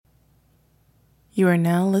You are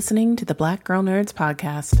now listening to the Black Girl Nerds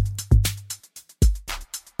podcast.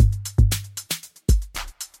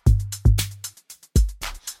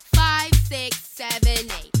 Five, six,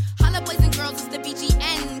 seven, eight. Holla boys and girls, it's the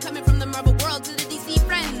BGN. Coming from the Marvel world to the DC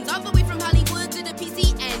friends. All the way from Hollywood to the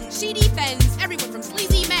PCN. She defends everyone from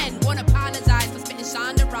sleazy men. Won't apologize for spitting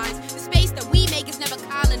Shonda rhymes. The space that we make is never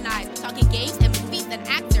colonized. We're talking games and movies and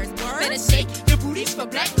actors. Better shake your booties for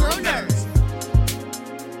Black Girl Nerds.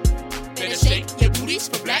 Better shake your booties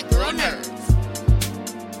for Black Girl Nerds.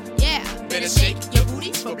 Yeah, better shake your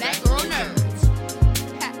booties for Black Girl Nerds.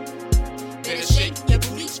 Ha. Better shake your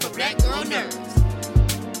booties for Black Girl Nerds.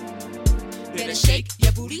 Better shake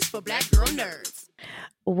your booties for Black Girl Nerds.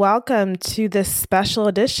 Welcome to this special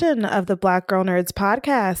edition of the Black Girl Nerds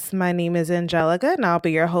podcast. My name is Angelica and I'll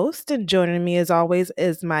be your host. And joining me as always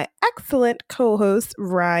is my excellent co-host,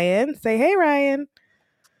 Ryan. Say hey, Ryan.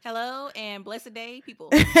 Hello and blessed day,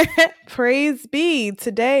 people. Praise be.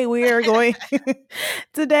 Today we're going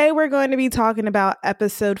to be talking about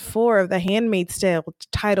episode 4 of The Handmaid's Tale,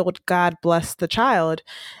 titled God Bless the Child.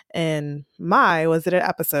 And was it an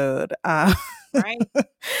episode? Right.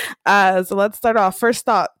 So let's start off. First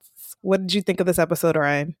thoughts. What did you think of this episode,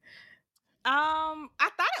 Ryan? I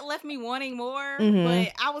thought it left me wanting more, Mhm.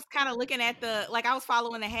 but I was kind of looking at I was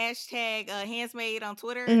following the hashtag Handsmaid on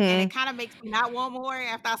Twitter, Mhm. and it kind of makes me not want more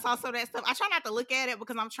after I saw some of that stuff. I try not to look at it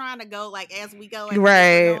because I'm trying to go as we go, as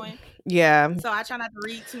Right. we're going. Yeah. So I try not to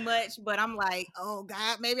read too much, but I'm like, oh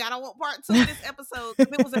God, maybe I don't want part 2 of this episode. 'Cause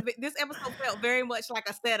this episode felt very much like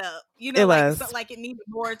a setup, It was. like it needed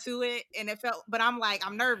more to it, and it felt. But I'm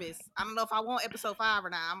nervous. I don't know if I want episode 5 or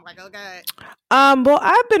not. I'm like, oh God. Well,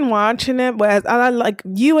 I've been watching it, but as I like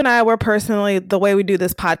you and I were personally, the way we do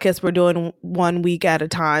this podcast, we're doing 1 week at a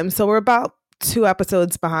time. So we're about 2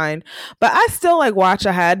 episodes behind, but I still watch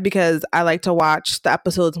ahead because I like to watch the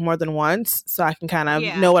episodes more than once so I can kind of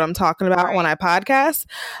know what I'm talking about when I podcast.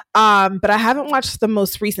 But I haven't watched the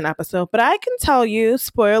most recent episode, but I can tell you,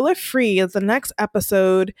 spoiler free, is the next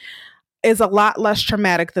episode is a lot less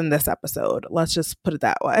traumatic than this episode. Let's just put it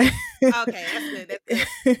that way. Okay, that's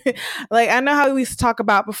good. I know how we used to talk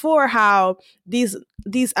about before how these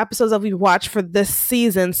episodes that we watched for this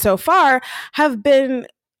season so far have been,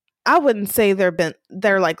 I wouldn't say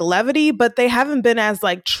they're like levity, but they haven't been as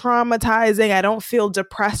traumatizing. I don't feel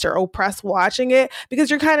depressed or oppressed watching it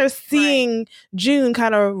because you're kind of seeing June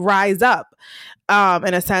kind of rise up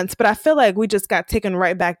in a sense. But I feel like we just got taken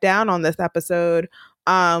right back down on this episode.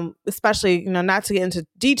 Especially, not to get into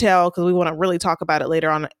detail because we want to really talk about it later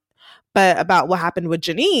on, but about what happened with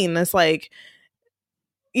Janine. It's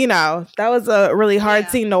that was a really hard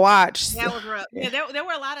scene to watch. That was rough. Yeah, there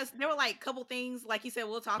were a couple things, like you said,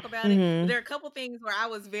 we'll talk about it. Mhm. There are a couple things where I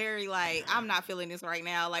was very I'm not feeling this right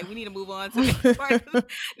now. We need to move on to the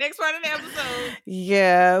next part of the episode.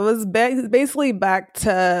 Yeah, it was basically back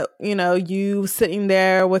to, you sitting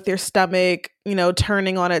there with your stomach,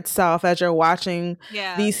 turning on itself as you're watching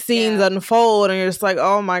these scenes unfold. And you're just like,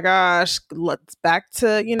 oh my gosh, let's back to,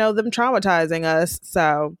 them traumatizing us.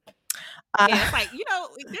 So. It's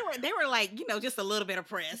they were just a little bit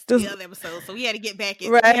oppressed the other episode, so we had to get back in.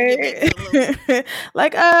 Right.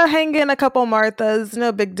 Hang in a couple Marthas,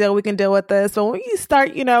 no big deal. We can deal with this. But when you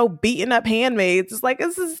start, beating up handmaids, it's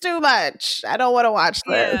this is too much. I don't want to watch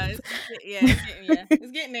this.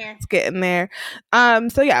 It's getting there. It's getting there.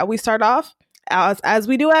 So yeah, we start off as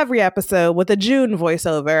we do every episode with a June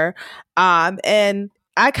voiceover. And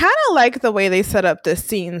I kind of like the way they set up this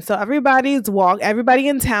scene. So everybody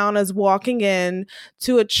in town is walking in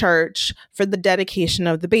to a church for the dedication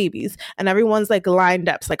of the babies. And everyone's lined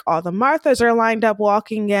up. So all the Marthas are lined up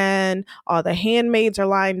walking in, all the handmaids are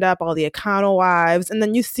lined up, all the Akano wives. And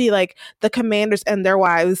then you see the commanders and their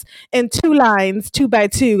wives in 2 lines, 2 by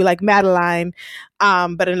 2, like Madeline,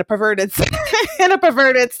 but in a perverted sense.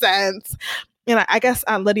 I guess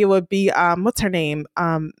Aunt Lydia would be, what's her name?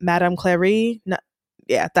 Madame Clary? No,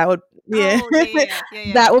 yeah, that would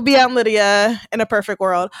that would be Aunt Lydia in a perfect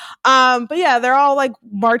world. But yeah, they're all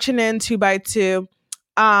marching in 2 by 2.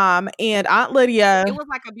 And Aunt Lydia, it was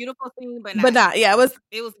a beautiful scene, but not. Yeah, it was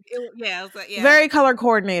very color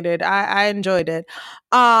coordinated. I enjoyed it.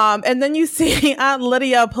 And then you see Aunt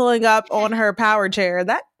Lydia pulling up on her power chair.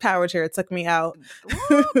 That power chair took me out.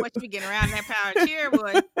 Ooh, what you getting around that power chair,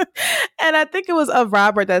 boy? And I think it was of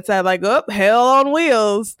Robert that said oh, hell on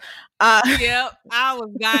wheels. Yep, I was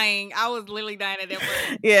dying. I was literally dying at that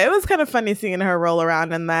point. Yeah, it was kind of funny seeing her roll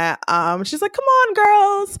around in that. She's like, come on,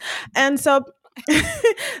 girls. And so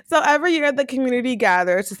every year the community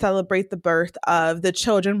gathers to celebrate the birth of the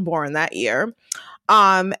children born that year.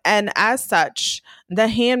 And as such, the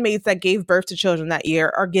handmaids that gave birth to children that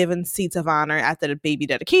year are given seats of honor at the baby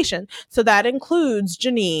dedication. So that includes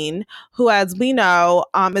Janine, who, as we know,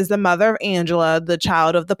 is the mother of Angela, the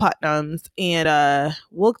child of the Putnams. And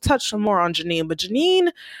we'll touch more on Janine, but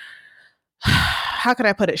Janine, how can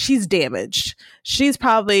I put it? She's damaged. She's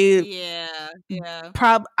probably,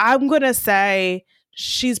 I'm going to say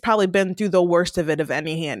she's probably been through the worst of it of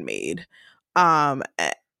any handmaid.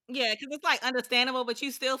 Yeah, because it's like understandable, but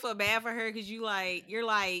you still feel bad for her because you're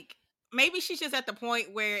like, maybe she's just at the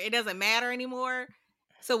point where it doesn't matter anymore.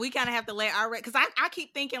 So we kind of have to let our, because I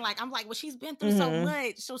keep thinking like, I'm like, well, she's been through so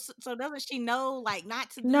much. So doesn't she know like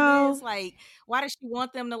not to do this? Like, why does she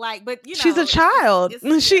want them to like, but you know. She's a child.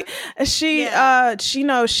 She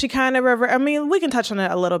knows she kind of, I mean, we can touch on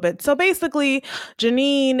it a little bit. So basically,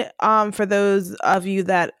 Janine, for those of you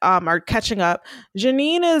that are catching up,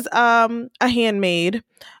 Janine is a handmaid.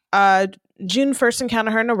 June first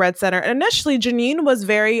encountered her in a Red Center. And initially, Janine was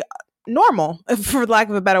very normal, for lack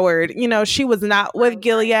of a better word. You know, she was not with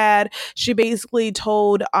Gilead. She basically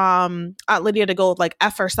told Aunt Lydia to go like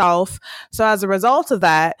F herself. So as a result of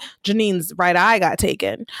that, Janine's right eye got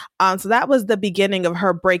taken. So that was the beginning of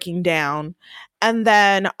her breaking down. And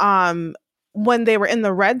then when they were in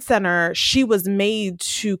the Red Center, she was made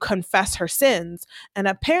to confess her sins. And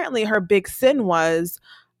apparently her big sin was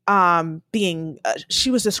she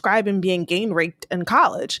was describing being gang raped in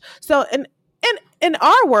college. So in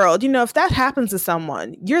our world, you know, if that happens to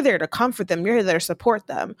someone, you're there to comfort them, you're there to support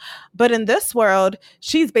them. But in this world,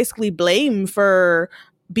 she's basically blamed for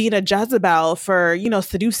being a Jezebel, for, you know,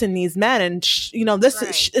 seducing these men. And, you know,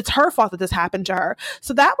 it's her fault that this happened to her.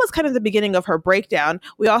 So that was kind of the beginning of her breakdown.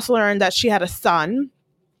 We also learned that she had a son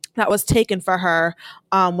that was taken for her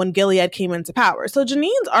when Gilead came into power. So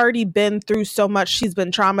Janine's already been through so much. She's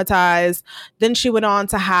been traumatized. Then she went on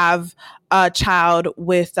to have a child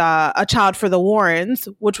with a child for the Warrens,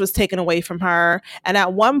 which was taken away from her. And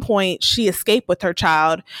at one point, she escaped with her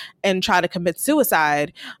child and tried to commit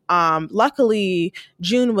suicide. Luckily,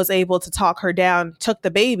 June was able to talk her down, took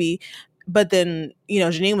the baby. But then, you know,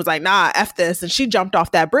 Janine was like, nah, F this. And she jumped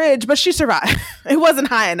off that bridge, but she survived. It wasn't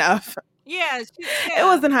high enough. It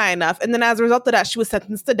wasn't high enough. And then as a result of that, she was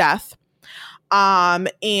sentenced to death.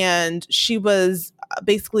 And she was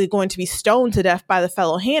basically going to be stoned to death by the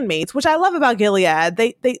fellow handmaids, which I love about Gilead.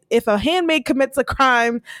 They if a handmaid commits a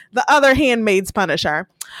crime, the other handmaids punish her.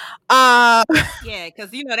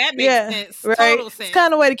 Because you know that makes sense. Right? Total sense. It's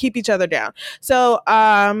kind of a way to keep each other down. So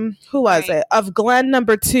who was it? Of Glenn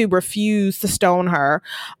number 2 refused to stone her.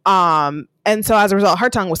 And so as a result, her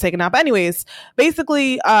tongue was taken out. But anyways,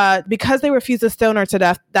 basically, because they refused to stone her to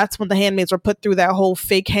death, that's when the handmaids were put through that whole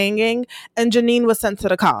fake hanging, and Janine was sent to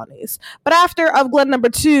the colonies. But after Of Glenn number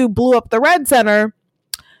 2 blew up the Red Center,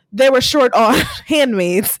 they were short on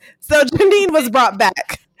handmaids. So Janine was brought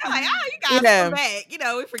back. I'm like, you guys come back. You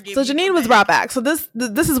know, we forgive you. So Janine was brought back. So this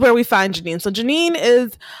is where we find Janine. So Janine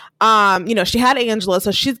is, you know, she had Angela, so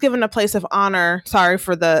she's given a place of honor. Sorry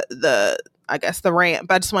for the I guess the rant,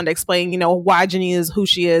 but I just wanted to explain, you know, why Janine is who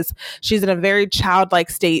she is. She's in a very childlike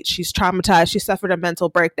state. She's traumatized. She suffered a mental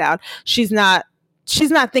breakdown. She's not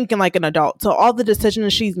thinking like an adult. So all the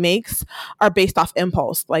decisions she makes are based off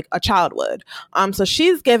impulse, like a child would. So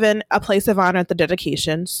she's given a place of honor at the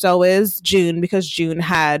dedication. So is June, because June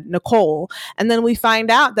had Nicole. And then we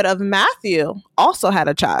find out that Of Matthew also had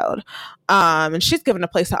a child. And she's given a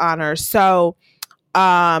place of honor. So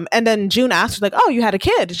and then June asked her, like, oh, you had a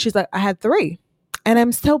kid? And she's like, I had 3. And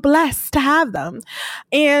I'm so blessed to have them.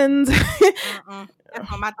 And that's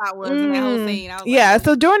what my thought was in that whole scene.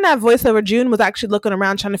 So during that voiceover, June was actually looking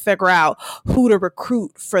around trying to figure out who to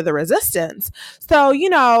recruit for the resistance. So, you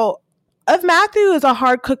know, Of Matthew is a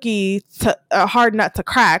hard nut to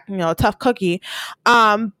crack, you know, a tough cookie.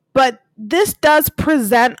 But this does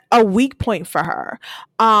present a weak point for her.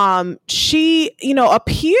 She, you know,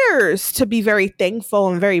 appears to be very thankful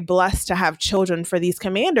and very blessed to have children for these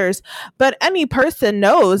commanders. But any person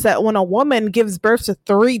knows that when a woman gives birth to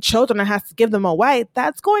 3 children and has to give them away,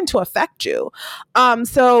 that's going to affect you.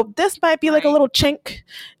 So this might be like a little chink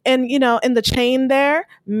in, you know, in the chain there.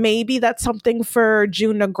 Maybe that's something for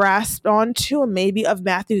June to grasp onto, and maybe Of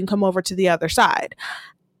Matthew can come over to the other side.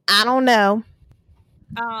 I don't know.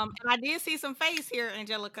 And I did see some face here,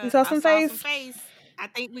 Angelica. You saw some face? I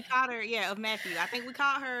think we caught her, Of Matthew. I think we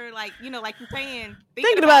caught her, like, you know, like you're saying.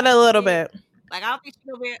 Thinking about it a little bit. Like, I don't think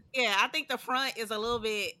she's gonna be. Yeah, I think the front is a little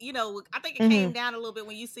bit. I think it Mhm. came down a little bit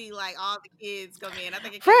when you see like all the kids come in. I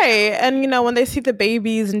think it came down a Right. little bit. And when they see the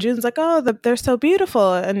babies, and June's like, oh, they're so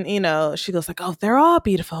beautiful. And she goes like, oh, they're all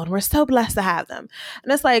beautiful, and we're so blessed to have them.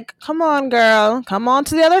 And it's like, come on, girl, come on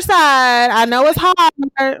to the other side. I know it's hard. I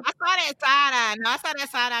saw that side eye. No, I saw that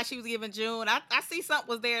side eye she was giving June. I see something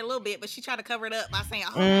was there a little bit, but she tried to cover it up by saying,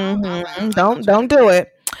 "Oh, no." I was like, Don't do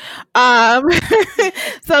it.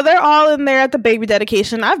 So they're all in there at the baby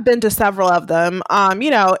dedication. I've been to several of them.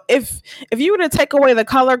 If you were to take away the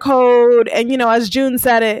color code, and as June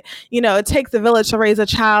said it, it takes a village to raise a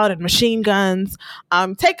child, and machine guns.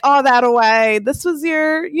 Take all that away. This was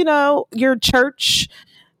your church.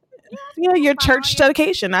 Your church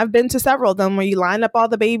dedication. I've been to several of them where you line up all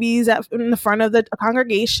the babies in the front of the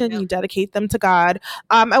congregation. You dedicate them to God.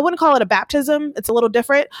 I wouldn't call it a baptism. It's a little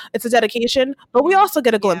different. It's a dedication, but we also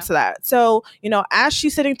get a glimpse of that. So, as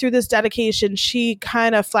she's sitting through this dedication, she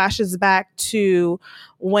kind of flashes back to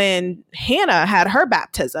when Hannah had her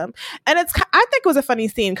baptism. And I think it was a funny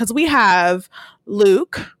scene because we have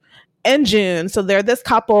Luke and June. So they're this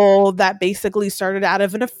couple that basically started out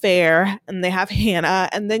of an affair, and they have Hannah.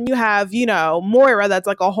 And then you have, Moira, that's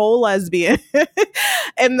like a whole lesbian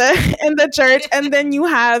in the church. And then you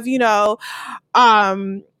have, you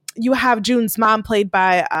have June's mom, played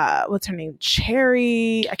by what's her name?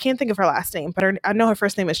 Cherry. I can't think of her last name, but I know her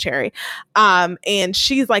first name is Cherry. And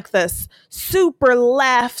she's like this super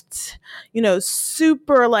left,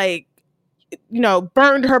 super like,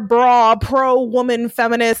 burned her bra, pro-woman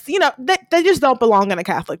feminist. They just don't belong in a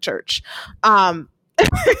Catholic church. Right.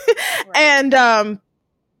 And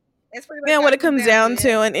what it comes down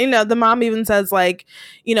to, and the mom even says like,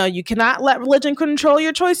 you cannot let religion control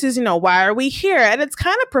your choices. Why are we here? And it's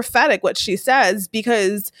kind of prophetic what she says,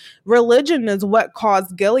 because religion is what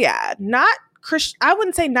caused Gilead, not I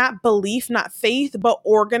wouldn't say not belief, not faith, but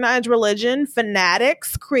organized religion.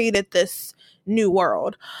 Fanatics created this new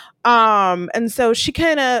world. And so she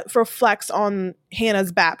kind of reflects on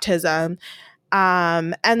Hannah's baptism.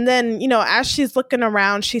 And then, as she's looking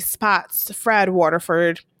around, she spots Fred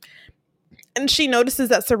Waterford, and she notices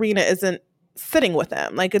that Serena isn't sitting with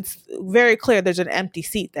him. Like, it's very clear there's an empty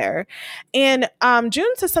seat there. And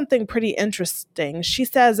June says something pretty interesting. She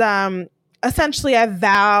says, essentially, I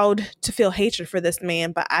vowed to feel hatred for this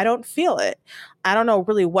man, but I don't feel it. I don't know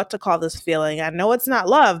really what to call this feeling. I know it's not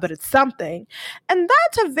love, but it's something. And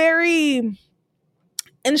that's a very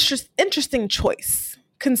interesting choice,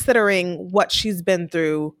 considering what she's been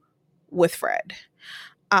through with Fred.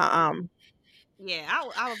 Yeah,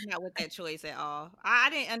 I was not with that choice at all. I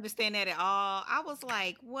didn't understand that at all. I was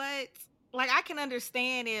like, what? Like, I can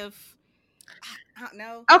understand if... I don't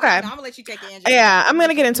know. Okay. I'm going to let you take it, Angela. Yeah, I'm going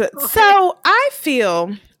to get into it. So I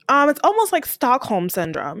feel it's almost like Stockholm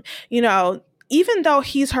Syndrome. Even though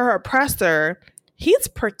he's her oppressor, he's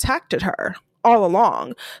protected her all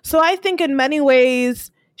along. So I think in many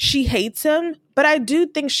ways she hates him, but I do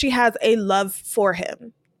think she has a love for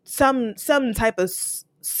him. Some type of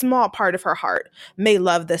small part of her heart may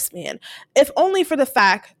love this man, if only for the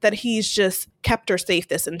fact that he's just kept her safe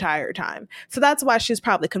this entire time. So that's why she's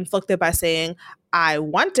probably conflicted by saying, I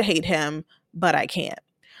want to hate him, but I can't.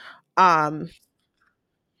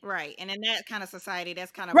 Right. And in that kind of society,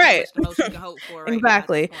 that's kind of right. the most you can hope for. Right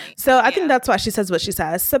exactly. So I think that's why she says what she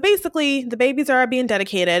says. So basically, the babies are being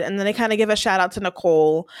dedicated, and then they kind of give a shout out to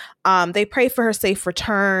Nicole. They pray for her safe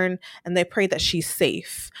return, and they pray that she's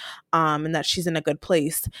safe, and that she's in a good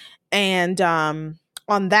place. And on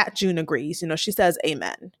that, June agrees. She says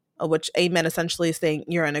amen, which amen essentially is saying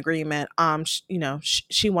you're in agreement.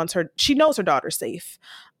 She wants her. She knows her daughter's safe.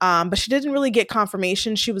 But she didn't really get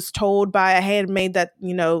confirmation. She was told by a handmaid that,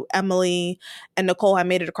 Emily and Nicole had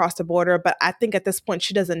made it across the border. But I think at this point,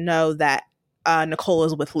 she doesn't know that Nicole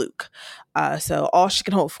is with Luke. So all she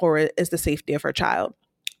can hope for is the safety of her child.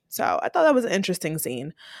 So I thought that was an interesting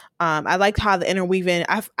scene. I liked how the interweaving,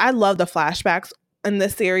 I love the flashbacks in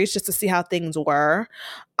this series just to see how things were.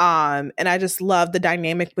 And I just love the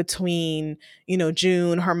dynamic between,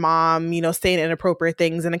 June, her mom, saying inappropriate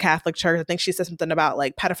things in a Catholic church. I think she said something about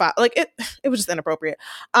like pedophile, like it was just inappropriate.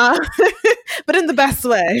 But in the best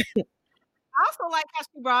way. I also like how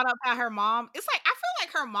she brought up how her mom, it's like, I feel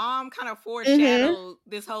like her mom kind of foreshadowed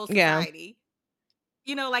this whole society.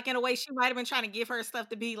 Like in a way she might have been trying to give her stuff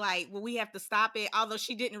to be like, well, we have to stop it. Although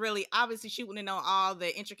she didn't really, obviously she wouldn't know all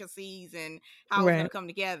the intricacies and how it was going to come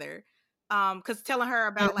together. Because telling her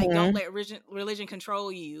about like, don't let religion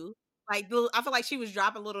control you. Like, I feel like she was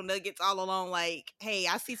dropping little nuggets all along. Like, hey,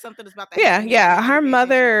 I see something that's about to happen. Yeah. Her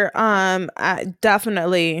mother,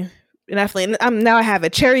 definitely, definitely. Now I have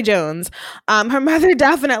it. Cherry Jones. Her mother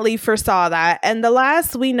definitely foresaw that. And the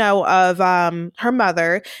last we know of her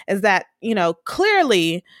mother is that,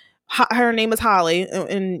 clearly her name is Holly,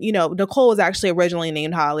 and Nicole was actually originally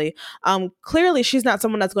named Holly. Clearly she's not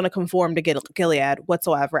someone that's going to conform to Gilead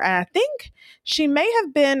whatsoever. And I think she may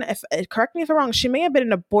have been, if correct me if I'm wrong, she may have been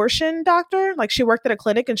an abortion doctor. Like, she worked at a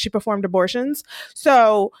clinic and she performed abortions.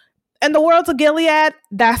 So in the world of Gilead,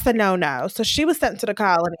 that's a no-no. So she was sent to the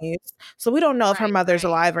colonies. So we don't know if her mother's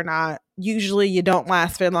alive or not. Usually you don't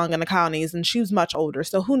last very long in the colonies, and she was much older.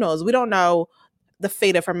 So who knows? We don't know the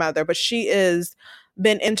fate of her mother, but she's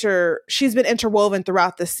been interwoven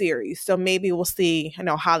throughout the series. So maybe we'll see,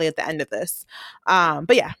 Holly at the end of this.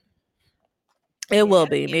 But yeah, it will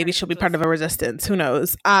be. Maybe she'll be part of a resistance. Who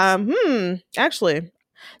knows? Actually,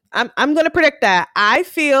 I'm going to predict that. I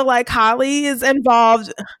feel like Holly is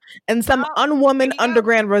involved in some unwoman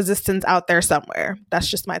underground resistance out there somewhere. That's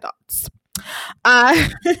just my thoughts.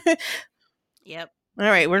 Yep. All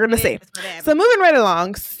right, we're gonna see. So moving right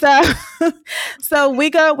along. So we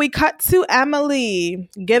cut to Emily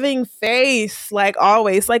giving face like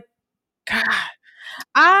always. Like, God,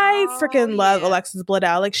 I freaking love Alexis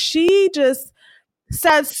Bledel. Like, she just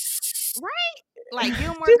says like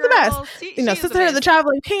Gilmore she's Girls. The best. Sister of the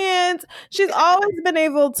Traveling Pants. She's always been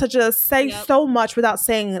able to just say so much without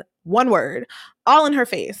saying one word, all in her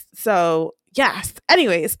face. So yes.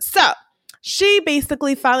 Anyways, so she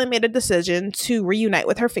basically finally made a decision to reunite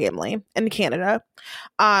with her family in Canada.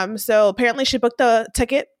 So apparently she booked a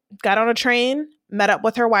ticket, got on a train, met up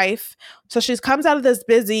with her wife. So she comes out of this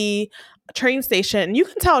busy train station, and you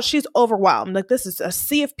can tell she's overwhelmed. Like, this is a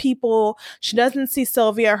sea of people. She doesn't see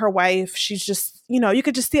Sylvia, her wife. She's just, you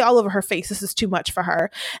could just see all over her face. This is too much for her.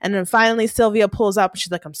 And then finally Sylvia pulls up and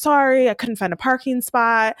she's like, I'm sorry, I couldn't find a parking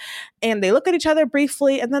spot. And they look at each other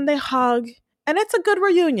briefly, and then they hug. And it's a good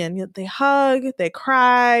reunion. They hug, they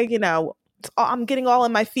cry, I'm getting all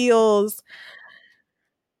in my feels.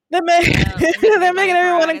 They're making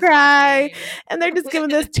everyone cry. And they're just giving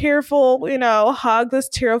this tearful, hug, this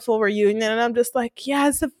tearful reunion. And I'm just like,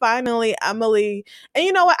 yes, finally, Emily. And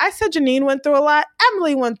you know what? I said Janine went through a lot.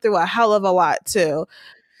 Emily went through a hell of a lot, too.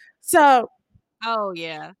 So. Oh,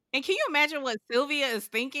 yeah. And can you imagine what Sylvia is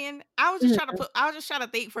thinking? I was just trying to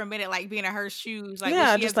think for a minute, like being in her shoes. Like,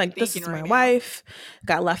 yeah, just like, this is my wife,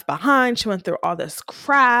 got left behind. She went through all this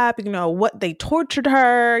crap, what they tortured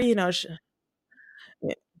her, And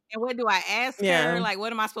what do I ask her? Like,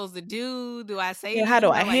 what am I supposed to do? Do I say? How do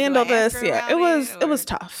I handle this? Yeah, it was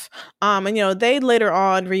tough. And they later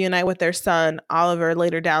on reunite with their son Oliver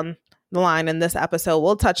later down the line in this episode.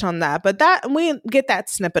 We'll touch on that, but we get that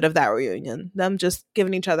snippet of that reunion, them just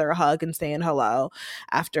giving each other a hug and saying hello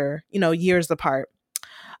after years apart.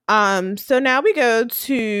 So now we go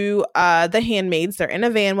to the Handmaids. They're in a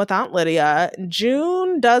van with Aunt Lydia.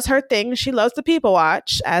 June does her thing. She loves to people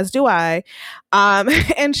watch, as do I.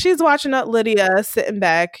 And she's watching Aunt Lydia sitting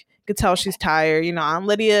back. You could tell she's tired. Aunt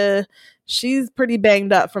Lydia, she's pretty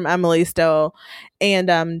banged up from Emily still.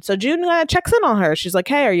 And so June checks in on her. She's like,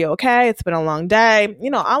 hey, are you okay? It's been a long day.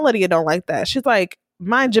 Aunt Lydia don't like that. She's like,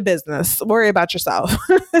 mind your business. Worry about yourself.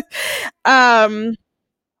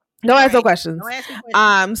 No ask no questions.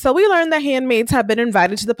 So we learned the Handmaids have been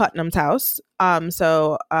invited to the Putnam's house.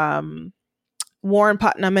 Warren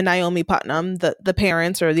Putnam and Naomi Putnam, the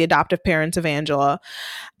parents or the adoptive parents of Angela.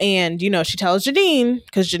 And, she tells Janine,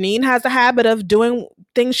 because Janine has a habit of doing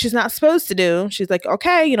things she's not supposed to do. She's like,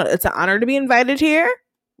 okay, it's an honor to be invited here.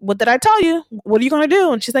 What did I tell you? What are you going to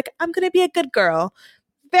do? And she's like, I'm going to be a good girl.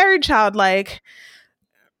 Very childlike.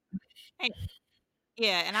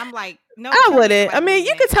 Yeah, and I'm like, no, I wouldn't. I mean,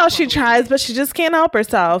 you can tell she tries, but she just can't help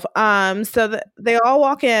herself. So they all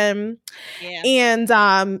walk in, and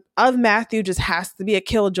of Matthew just has to be a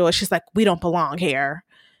killjoy. She's like, we don't belong here.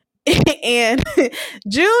 And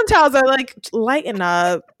June tells her, like, lighten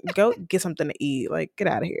up, go get something to eat, like, get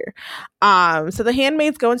out of here. So the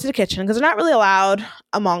handmaids go into the kitchen because they're not really allowed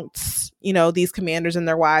amongst, these commanders and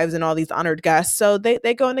their wives and all these honored guests. So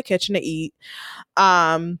they go in the kitchen to eat.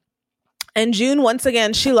 And June, once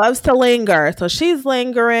again, she loves to linger. So she's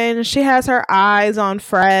lingering. She has her eyes on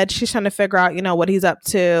Fred. She's trying to figure out, what he's up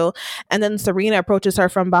to. And then Serena approaches her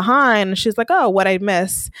from behind. And she's like, oh, what I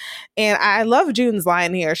miss. And I love June's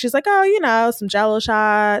line here. She's like, oh, some Jello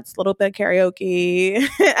shots, a little bit of karaoke.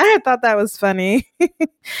 I thought that was funny.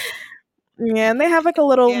 Yeah, and they have like a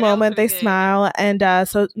little moment. They smile. And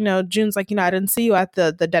so, June's like, I didn't see you at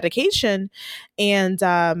the dedication. And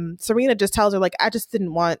Serena just tells her, like, I just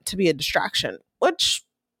didn't want to be a distraction, which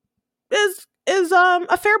is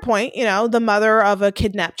a fair point. The mother of a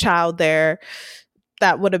kidnapped child there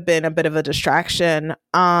that would have been a bit of a distraction.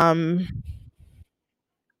 Yeah.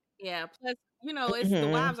 Plus, it's the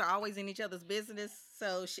Mhm. wives are always in each other's business,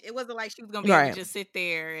 so it wasn't like she was gonna be able to Right. just sit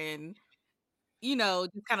there and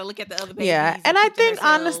just kind of look at the other Yeah. babies And and I keep to think,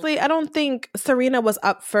 herself. honestly, I don't think Serena was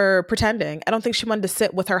up for pretending. I don't think she wanted to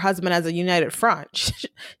sit with her husband as a united front.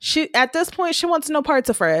 She at this point, she wants no parts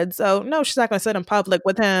of Fred. So, no, she's not going to sit in public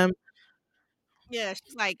with him. Yeah,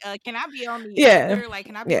 she's like, can I be on the Yeah. other? Like,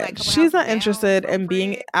 can I be Yeah. like a couple She's houses not down interested from in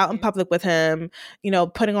being Fred? out in public with him,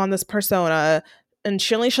 putting on this persona. And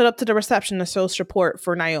she only showed up to the reception to show support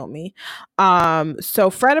for Naomi. So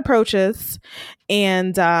Fred approaches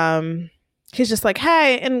and he's just like,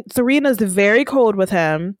 hey, and Serena's very cold with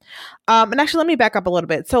him. And actually, let me back up a little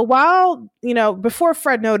bit. So while, before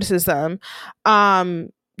Fred notices them,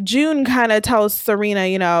 June kind of tells Serena,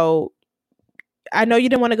 I know you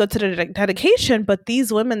didn't want to go to the dedication, but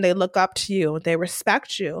these women, they look up to you. They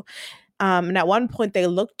respect you. And at one point, they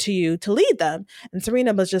looked to you to lead them. And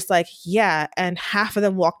Serena was just like, yeah. And half of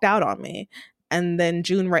them walked out on me. And then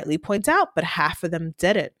June rightly points out, but half of them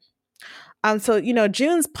didn't. So,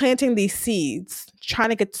 June's planting these seeds, trying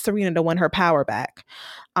to get Serena to win her power back.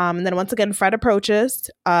 And then once again, Fred approaches.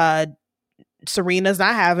 Serena's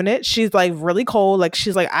not having it. She's like really cold. Like,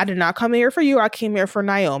 she's like, I did not come here for you. I came here for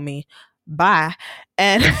Naomi. Bye.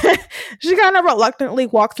 And she kind of reluctantly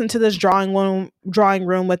walks into this drawing room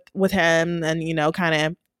with him and, kind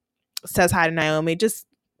of says hi to Naomi.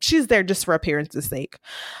 She's there just for appearance's sake.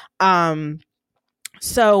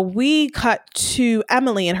 So we cut to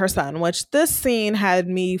Emily and her son, which this scene had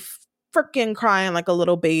me freaking crying like a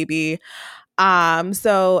little baby.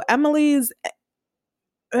 So Emily's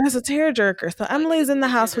as a tearjerker. So Emily's in the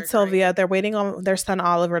house with Sylvia. They're waiting on their son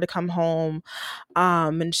Oliver to come home.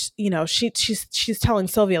 And she's telling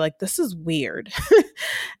Sylvia like, this is weird.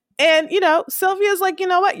 And Sylvia's like, you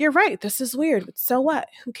know what? You're right. This is weird. But so what?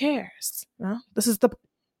 Who cares? This is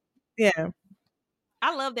yeah.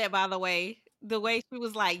 I love that, by the way. The way she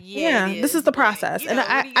was like, this is the process. And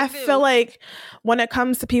I feel like when it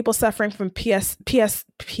comes to people suffering from I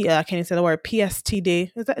can't even say the word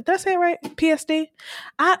PSTD. Did I say it right? PSD?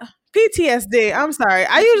 PTSD. I'm sorry.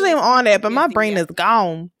 I usually am on it, but my brain is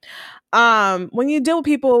gone. When you deal with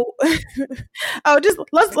people,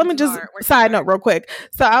 let me just side note real quick.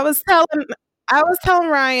 So I was telling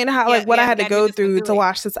Ryan how what I had to go through to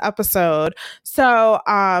watch this episode. So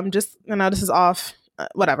just this is off.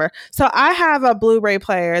 Whatever. So I have a Blu-ray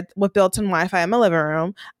player with built-in Wi-Fi in my living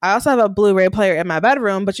room. I also have a Blu-ray player in my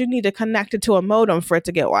bedroom, but you need to connect it to a modem for it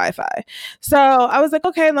to get Wi-Fi. So I was like,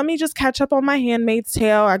 okay, let me just catch up on my Handmaid's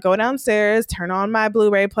Tale. I go downstairs, turn on my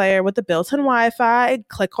Blu-ray player with the built-in Wi-Fi,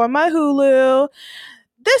 click on my Hulu.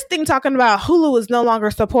 This thing talking about Hulu is no longer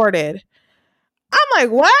supported. I'm like,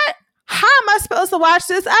 what? How am I supposed to watch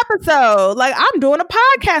this episode? Like, I'm doing a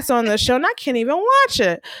podcast on this show and I can't even watch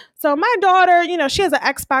it. So my daughter, she has an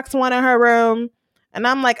Xbox One in her room. And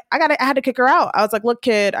I'm like, I had to kick her out. I was like, look,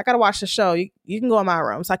 kid, I got to watch the show. You can go in my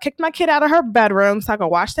room. So I kicked my kid out of her bedroom so I could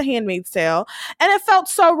watch The Handmaid's Tale. And it felt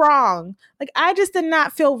so wrong. Like, I just did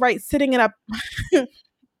not feel right sitting in a...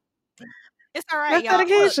 It's all right, that's y'all.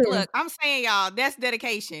 dedication. Look, I'm saying, y'all, that's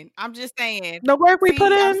dedication. I'm just saying. The work we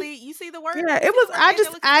put in. You see the work? Yeah, it was,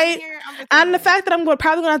 and the fact that I'm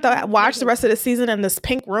probably going to have to watch the rest of the season in this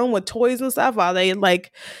pink room with toys and stuff while they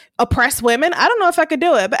like oppress women. I don't know if I could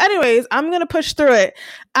do it. But anyways, I'm going to push through it.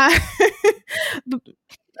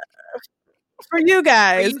 For you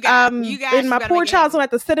guys, and my poor child's gonna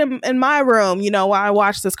have to sit in my room, while I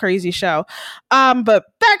watch this crazy show. But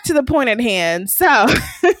back to the point at hand. So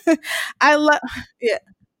I love,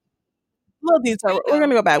 little detour. We're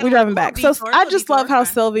gonna go back. We're driving back. So I just love how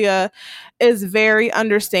Sylvia is very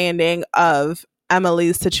understanding of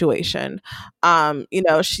Emily's situation.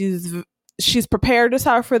 She's prepared us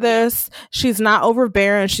out for this. She's not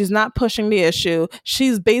overbearing. She's not pushing the issue.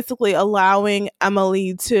 She's basically allowing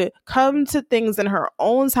Emily to come to things in her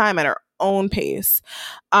own time at her own pace.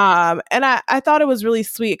 And I thought it was really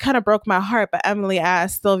sweet. It kind of broke my heart. But Emily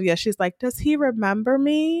asked Sylvia, she's like, does he remember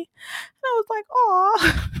me? And I was like,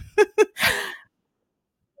 aw.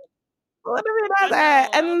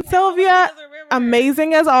 And Sylvia,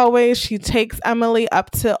 amazing as always, she takes Emily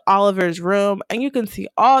up to Oliver's room, and you can see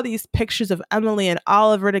all these pictures of Emily and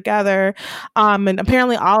Oliver together. And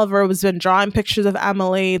apparently Oliver has been drawing pictures of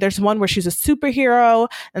Emily. There's one where she's a superhero,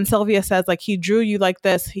 and Sylvia says, like, he drew you like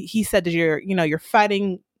this. He said that you're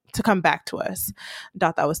fighting to come back to us. I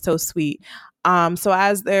thought that was so sweet. So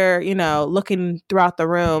as they're, looking throughout the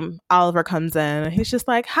room, Oliver comes in and he's just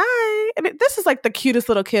like, hi. And this is like the cutest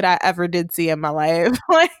little kid I ever did see in my life.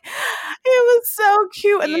 Like, he was so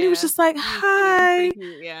cute. And then he was just like, hi.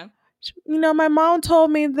 Yeah. My mom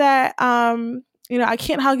told me that, I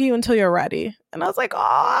can't hug you until you're ready. And I was like,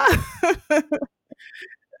 oh.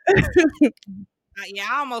 Yeah,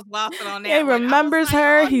 I almost lost it on that. He remembers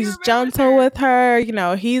her. He's gentle with her.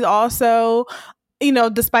 He's also,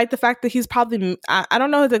 despite the fact that he's probably, I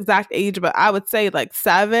don't know his exact age, but I would say like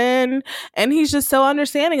 7. And he's just so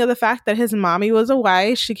understanding of the fact that his mommy was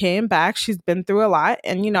away. She came back. She's been through a lot.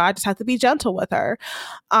 And, I just have to be gentle with her.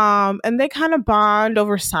 And they kind of bond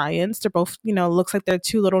over science. They're both, looks like they're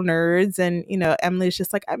 2 little nerds. And, Emily's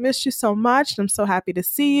just like, I miss you so much. I'm so happy to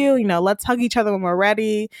see you. Let's hug each other when we're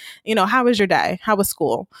ready. How was your day? How was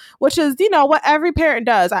school? Which is, what every parent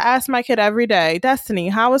does. I ask my kid every day, Destiny,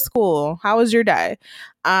 how was school? How was your day?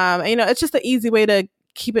 It's just an easy way to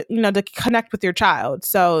keep it, to connect with your child.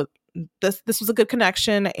 So this was a good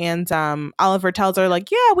connection. And Oliver tells her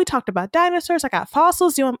like, yeah, we talked about dinosaurs. I got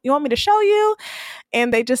fossils. You want me to show you?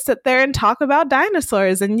 And they just sit there and talk about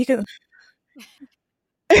dinosaurs, and you can.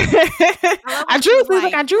 I drew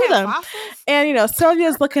them. Fossils? And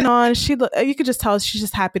Sylvia's looking on. You could just tell she's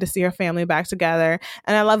just happy to see her family back together.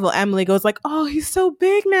 And I love what Emily goes like, oh, he's so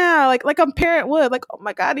big now, like a parent would, like, oh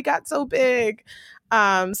my god, he got so big.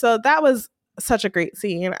 So that was such a great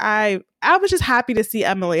scene. I was just happy to see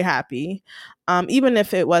Emily happy, even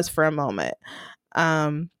if it was for a moment.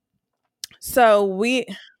 So we.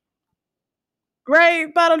 Right,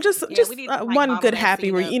 but just one good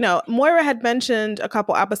happy where, Moira had mentioned a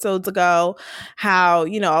couple episodes ago how,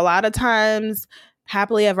 a lot of times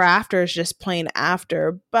happily ever after is just plain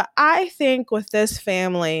after. But I think with this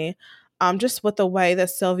family, just with the way that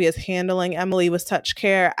Sylvia's handling Emily with such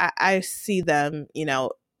care, I see them,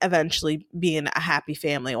 eventually being a happy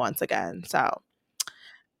family once again. So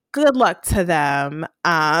good luck to them.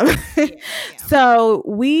 So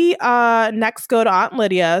we next go to Aunt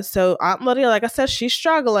Lydia. So Aunt Lydia, like I said, she's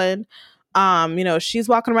struggling. She's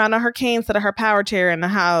walking around on her cane instead of her power chair in the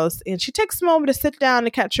house, and she takes a moment to sit down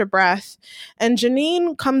to catch her breath. And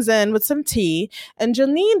Janine comes in with some tea. And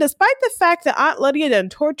Janine, despite the fact that Aunt Lydia then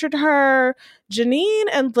tortured her, Janine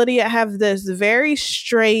and Lydia have this very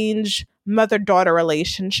strange mother-daughter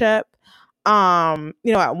relationship. At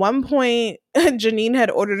one point, Janine had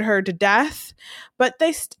ordered her to death, but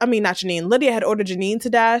not Janine. Lydia had ordered Janine to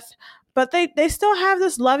death, but they still have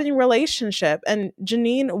this loving relationship, and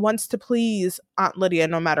Janine wants to please Aunt Lydia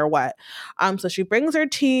no matter what. So she brings her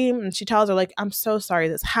tea and she tells her like, I'm so sorry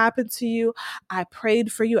this happened to you. I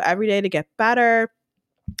prayed for you every day to get better.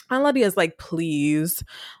 Aunt Lydia's like, please.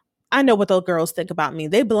 I know what the girls think about me.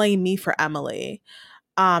 They blame me for Emily.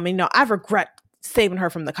 I regret saving her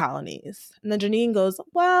from the colonies. And then Janine goes,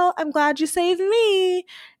 well, I'm glad you saved me.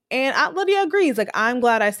 And Aunt Lydia agrees, like, I'm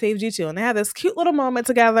glad I saved you too. And they have this cute little moment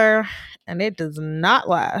together, and it does not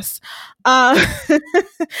last.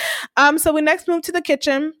 So we next move to the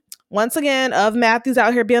kitchen. Once again, of Matthew's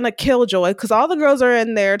out here being a killjoy, because all the girls are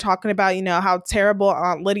in there talking about, how terrible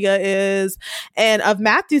Aunt Lydia is, and of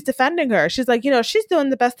Matthew's defending her. She's like, she's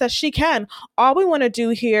doing the best that she can. All we want to do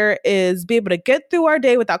here is be able to get through our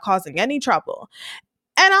day without causing any trouble.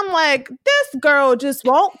 And I'm like, this girl just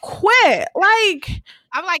won't quit. Like,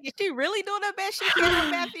 I'm like, is she really doing the best she can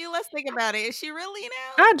with Matthew? Let's think about it. Is she really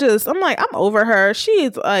now? I'm like, I'm over her.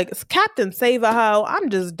 She's like Captain Save-A-Ho. I'm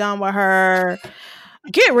just done with her.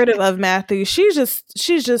 Get rid of Matthew. She's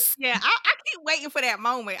just. Yeah, I keep waiting for that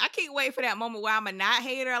moment. I keep waiting for that moment where I'm a not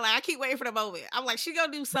hater. Like, I keep waiting for the moment. I'm like, she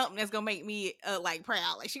gonna do something that's gonna make me like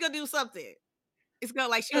proud. Like, she gonna do something. It's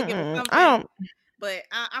gonna she gonna give me something. But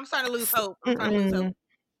I'm starting to lose hope.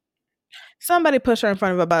 Somebody push her in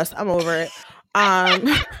front of a bus. I'm over it. So I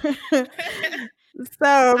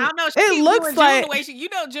don't know. It looks like June, the way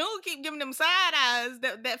June keep giving them side eyes.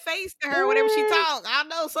 That face to her whenever she talks. I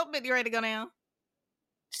know something ready to go down.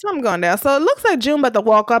 Something going down. So it looks like June about to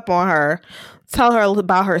walk up on her, tell her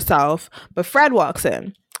about herself. But Fred walks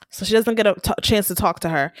in. So she doesn't get a chance to talk to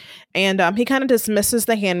her. And he kind of dismisses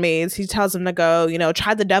the handmaids. He tells them to go,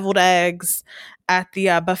 try the deviled eggs at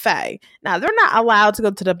the buffet. Now, they're not allowed to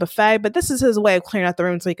go to the buffet, but this is his way of clearing out the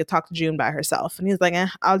room so he could talk to June by herself. And he's like,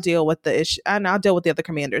 I'll deal with the issue. And I'll deal with the other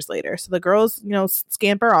commanders later. So the girls,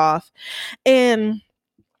 scamper off. And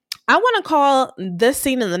I want to call this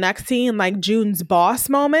scene and the next scene like June's boss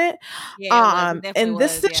moment. Yeah, and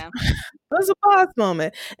this was a boss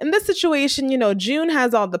moment. In this situation, June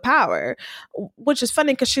has all the power, which is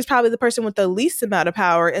funny because she's probably the person with the least amount of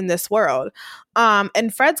power in this world.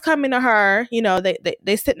 And Fred's coming to her.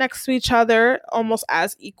 They sit next to each other almost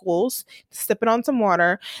as equals, sipping on some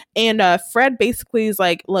water. And Fred basically is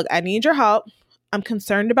like, look, I need your help. I'm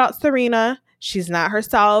concerned about Serena. She's not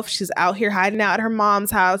herself. She's out here hiding out at her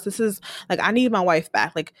mom's house. This is like, I need my wife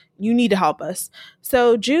back. Like, you need to help us.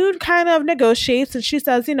 So June kind of negotiates, and she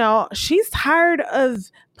says, you know, she's tired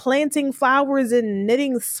of planting flowers and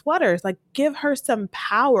knitting sweaters. Like, give her some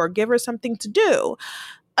power, give her something to do.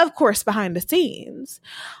 Of course, behind the scenes.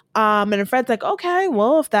 And Fred's like, okay,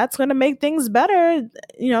 well, if that's going to make things better,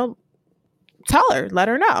 you know, tell her, let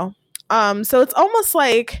her know. So it's almost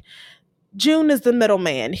like June is the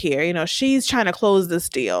middleman here. You know, she's trying to close this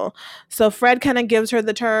deal. So Fred kind of gives her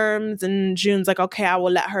the terms, and June's like, okay, I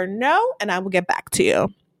will let her know and I will get back to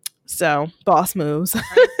you. So boss moves.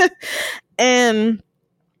 And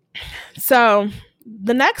so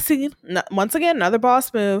the next scene, once again, another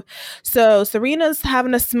boss move. So Serena's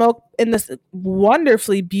having a smoke in this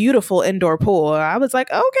wonderfully beautiful indoor pool. I was like,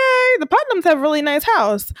 okay, the Putnams have a really nice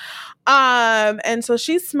house. And so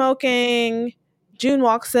she's smoking. June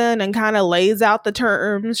walks in and kind of lays out the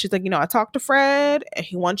terms. She's like, you know, I talked to Fred and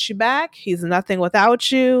he wants you back. He's nothing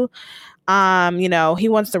without you. You know, he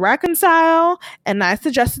wants to reconcile. And I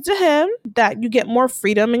suggested to him that you get more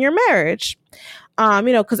freedom in your marriage.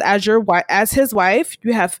 You know, because as his wife,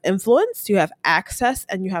 you have influence, you have access,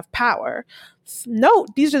 and you have power. Note,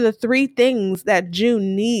 these are the three things that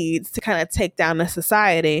June needs to kind of take down the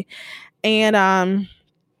society. And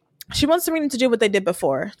she wants Serena to do what they did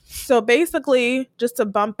before. So basically, just to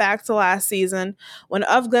bump back to last season, when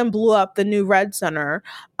Ovglen blew up the new Red Center,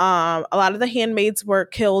 a lot of the handmaids were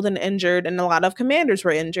killed and injured, and a lot of commanders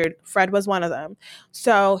were injured. Fred was one of them.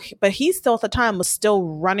 So, but he still at the time was still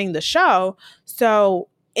running the show. So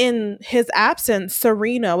in his absence,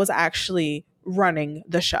 Serena was actually running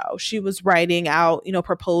the show. She was writing out, you know,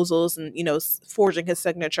 proposals and, you know, forging his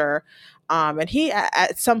signature. And he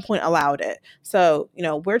at some point allowed it. So, you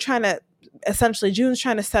know, June's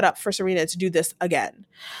trying to set up for Serena to do this again.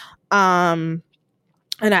 And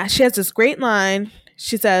she has this great line.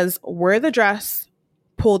 She says, wear the dress,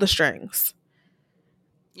 pull the strings.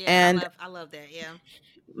 Yeah, and I love that. Yeah.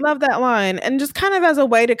 Love that line. And just kind of as a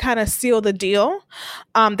way to kind of seal the deal,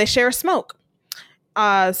 they share a smoke.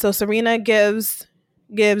 So Serena gives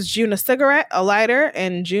June a cigarette, a lighter,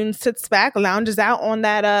 and June sits back, lounges out on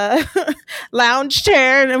that lounge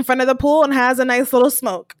chair in front of the pool and has a nice little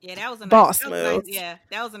smoke. Yeah, that was a boss move.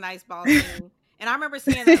 That was a nice boss move. And I remember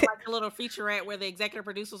seeing that like a little featurette where the executive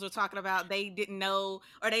producers were talking about they didn't know,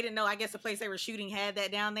 I guess the place they were shooting had that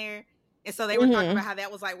down there. And so they were talking about how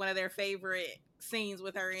that was like one of their favorite scenes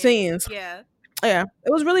with her in. Scenes. Yeah. Yeah,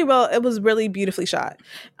 it was really beautifully shot.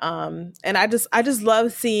 And I just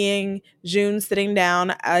love seeing June sitting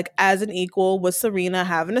down like as an equal with Serena,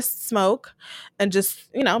 having a smoke, and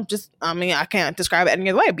I can't describe it any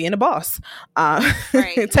other way, being a boss.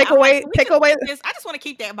 Right. take away. I just want to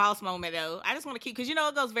keep that boss moment though. I just want to keep, because you know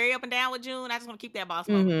it goes very up and down with June. I just want to keep that boss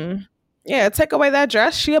moment. Yeah, take away that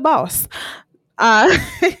dress. She a boss. So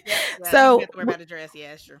you have to worry about the dress. Yeah,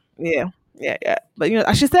 that's true. Yeah. But you know,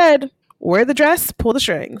 as she said, wear the dress, pull the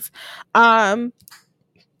strings.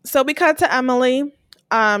 So we cut to Emily.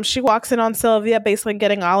 She walks in on Sylvia, basically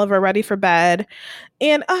getting Oliver ready for bed.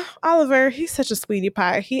 And Oliver, he's such a sweetie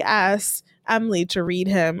pie. He asks Emily to read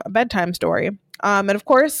him a bedtime story. And of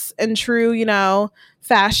course, in true, you know,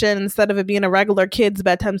 fashion, instead of it being a regular kid's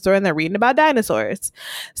bedtime story, and they're reading about dinosaurs.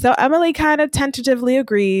 So Emily kind of tentatively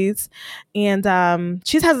agrees. And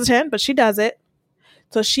she's hesitant, but she does it.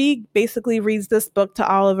 So she basically reads this book to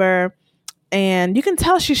Oliver. And you can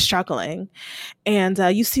tell she's struggling. And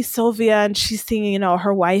you see Sylvia, and she's seeing, you know,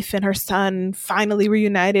 her wife and her son finally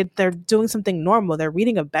reunited. They're doing something normal. They're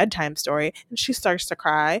reading a bedtime story, and she starts to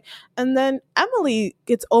cry. And then Emily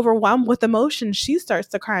gets overwhelmed with emotion. She starts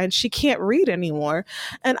to cry, and she can't read anymore.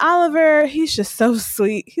 And Oliver, he's just so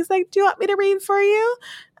sweet. He's like, do you want me to read for you?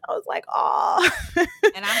 I was like, oh.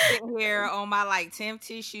 And I'm sitting here on my like 10th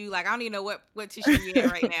tissue. Like, I don't even know what tissue you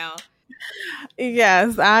get right now.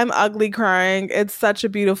 Yes, I'm ugly crying. It's such a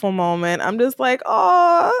beautiful moment. I'm just like,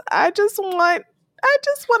 oh, I just want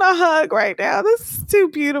a hug right now. This is too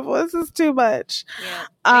beautiful. This is too much.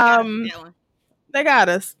 Yeah, they got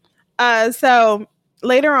us. So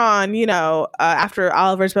later on, you know, after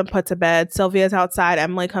Oliver's been put to bed, Sylvia's outside.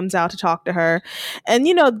 Emily comes out to talk to her. And,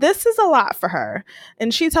 you know, this is a lot for her.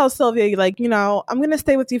 And she tells Sylvia, like, you know, I'm going to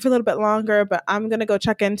stay with you for a little bit longer, but I'm going to go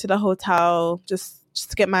check into the hotel just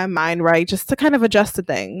to get my mind right, just to kind of adjust to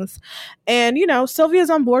things. And, you know, Sylvia's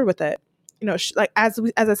on board with it. You know, as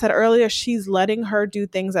I said earlier, she's letting her do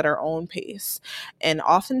things at her own pace. And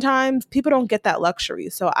oftentimes people don't get that luxury.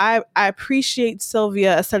 So I appreciate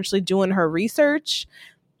Sylvia essentially doing her research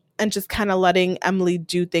and just kind of letting Emily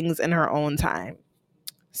do things in her own time.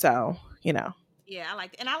 So, you know. Yeah, I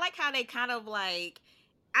like how they kind of like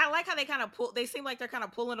I like how they kind of pull. They seem like they're kind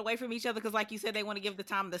of pulling away from each other because, like you said, they want to give the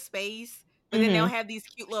Tom the space. But then they'll have these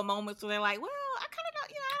cute little moments where they're like, "Well, I kind of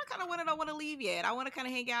don't, I kind of don't want to leave yet. I want to kind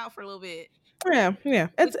of hang out for a little bit." Yeah.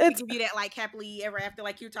 It's give you that like happily ever after,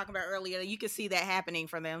 like you were talking about earlier. You can see that happening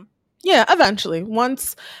for them. Yeah, eventually.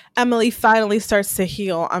 Once Emily finally starts to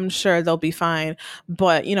heal, I'm sure they'll be fine.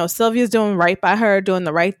 But, Sylvia's doing right by her, doing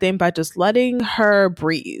the right thing by just letting her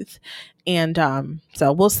breathe. And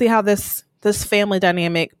so we'll see how this family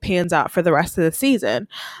dynamic pans out for the rest of the season.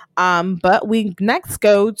 But we next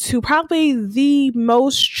go to probably the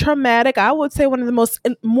most traumatic, I would say one of the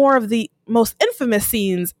most infamous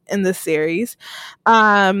scenes in this series.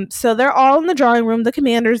 So they're all in the drawing room, the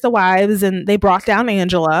commanders, the wives, and they brought down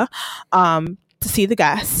Angela to see the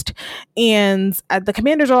guest. And the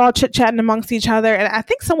commanders are all chit-chatting amongst each other. And I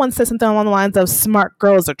think someone said something along the lines of smart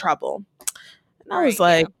girls are trouble. And I was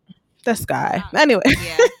like, this guy. Anyway,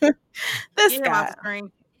 this guy.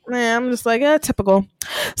 Yeah, I'm just like, typical.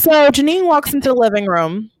 So Janine walks into the living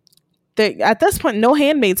room. At this point, no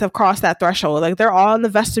handmaids have crossed that threshold. Like, they're all in the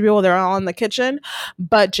vestibule, they're all in the kitchen.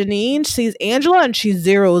 But Janine sees Angela and she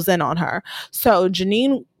zeroes in on her. So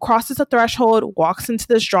Janine crosses the threshold, walks into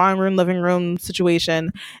this drawing room, living room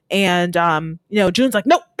situation. And, June's like,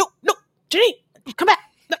 no, Janine, come back.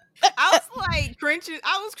 I was like cringing.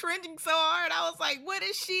 I was cringing so hard. I was like, what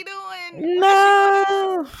is she doing?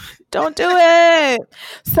 No, don't do it.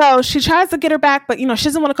 So she tries to get her back, but, she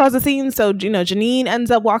doesn't want to cause a scene. So, Janine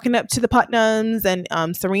ends up walking up to the Putnams, and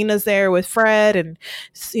Serena's there with Fred, and,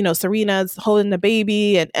 Serena's holding the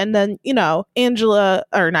baby. And then, Janine's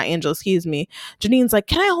like,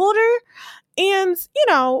 can I hold her? And,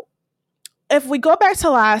 if we go back to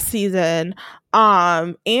last season,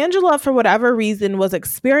 Angela, for whatever reason, was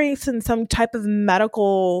experiencing some type of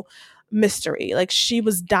medical mystery. Like, she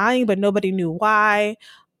was dying, but nobody knew why.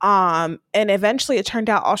 And eventually it turned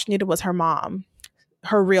out all she needed was her mom,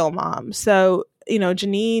 her real mom. So,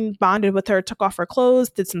 Janine bonded with her, took off her clothes,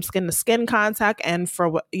 did some skin to skin contact. And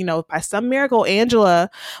by some miracle, Angela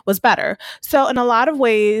was better. So in a lot of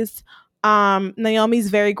ways, Naomi's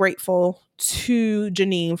very grateful to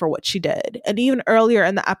Janine for what she did. And even earlier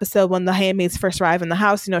in the episode, when the handmaids first arrive in the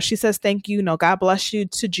house, she says thank you, God bless you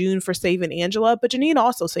to June for saving Angela. But Janine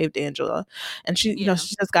also saved Angela, and she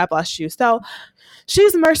she says God bless you. So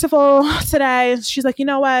she's merciful today. She's like, you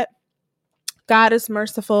know what, God is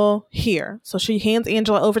merciful here. So she hands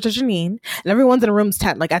Angela over to Janine, and everyone's in the room's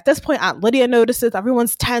tense. Like, at this point, Aunt Lydia notices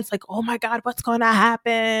everyone's tense, like, oh my God, what's going to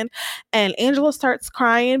happen? And Angela starts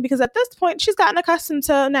crying because at this point, she's gotten accustomed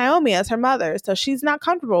to Naomi as her mother. So she's not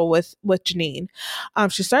comfortable with Janine.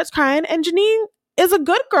 She starts crying, and Janine is a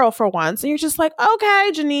good girl for once. And you're just like,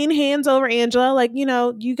 okay, Janine hands over Angela. Like,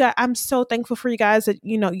 I'm so thankful for you guys that,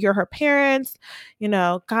 you're her parents,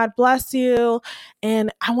 God bless you.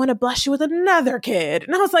 And I want to bless you with another kid.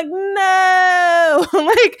 And I was like, no,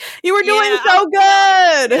 like, you were doing so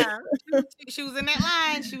good. She was in that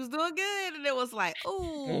line. She was doing good. And it was like,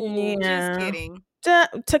 oh, just kidding.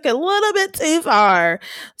 Took it a little bit too far.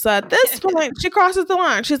 So at this point, she crosses the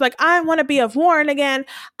line. She's like, I want to be of Warren again.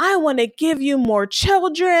 I want to give you more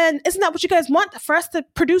children. Isn't that what you guys want, for us to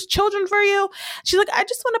produce children for you? She's like, I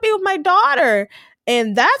just want to be with my daughter.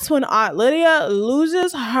 And that's when Aunt Lydia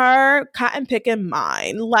loses her cotton picking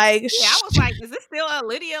mind. Like, I was like, is this still Aunt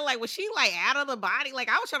Lydia? Like, was she like out of the body? Like,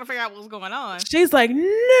 I was trying to figure out what was going on. She's like,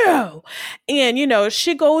 no. And,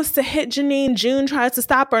 she goes to hit Janine. June tries to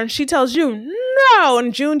stop her, and she tells June, no.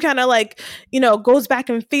 And June kind of like, goes back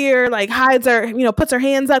in fear, like hides her, puts her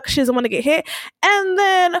hands up because she doesn't want to get hit. And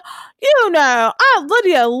then, Aunt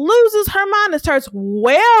Lydia loses her mind and starts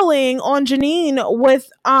wailing on Janine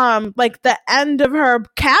with, like, the end of her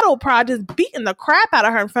cattle prod, just beating the crap out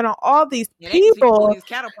of her in front of all these people. These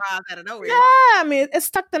cattle prods out of nowhere. Yeah, I mean, it's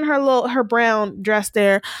tucked in her brown dress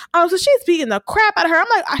there. So she's beating the crap out of her. I'm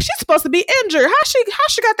like, she's supposed to be injured. How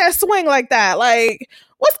she got that swing like that? Like,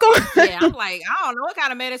 what's going on? Yeah, I'm like, I don't know what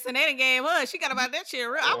kind of medicine they done gave her. She got about that shit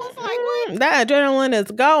real. I was like, what? That adrenaline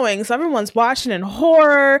is going. So everyone's watching in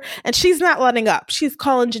horror, and she's not letting up. She's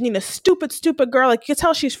calling Janine a stupid girl. Like, you can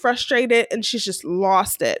tell she's frustrated and she's just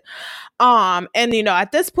lost it. And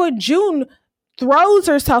at this point, June throws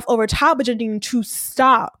herself over top of Janine to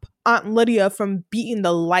stop Aunt Lydia from beating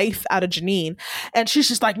the life out of Janine. And she's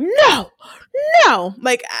just like, no.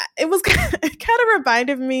 Like, it was kind of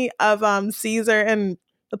reminded me of Caesar and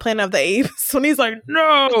the Planet of the Apes when he's like,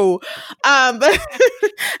 no. But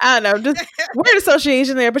I don't know, just weird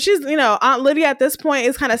association there. But she's, Aunt Lydia at this point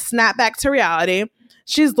is kind of snapped back to reality.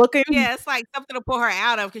 she's looking. Yeah, it's like something to pull her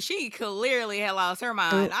out of because she clearly had lost her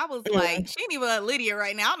mind. I was like, she ain't even a Lydia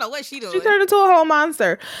right now. I don't know what she doing. She turned into a whole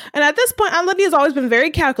monster. And at this point, Aunt Lydia's always been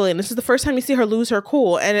very calculating. This is the first time you see her lose her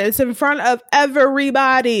cool, and it's in front of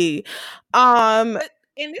everybody. And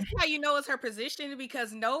this is how you know it's her position,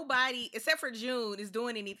 because nobody except for June is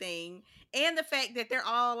doing anything. And the fact that they're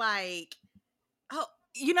all like, oh,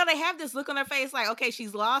 you know, they have this look on their face like, okay,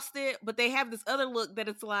 she's lost it, but they have this other look that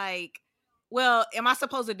it's like, well, am I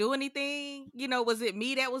supposed to do anything? You know, was it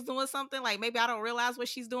me that was doing something? Like, maybe I don't realize what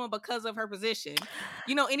she's doing because of her position.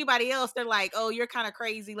 You know, anybody else, they're like, oh, you're kind of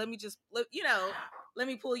crazy. Let me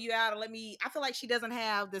pull you out, or I feel like she doesn't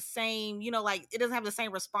have the same, you know, like, it doesn't have the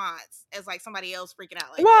same response as like somebody else freaking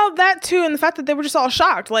out. Like, well, that too, and the fact that they were just all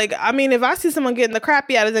shocked. Like, I mean, if I see someone getting the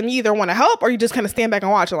crappy out of them, you either want to help or you just kind of stand back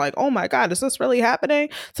and watch it like, oh my God, is this really happening?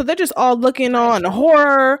 So they're just all looking on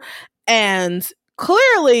horror, and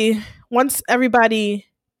clearly once everybody,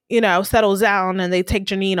 you know, settles down and they take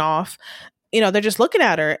Janine off, you know, they're just looking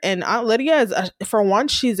at her. And Aunt Lydia is, for one,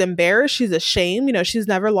 she's embarrassed. She's ashamed. You know, she's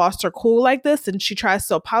never lost her cool like this. And she tries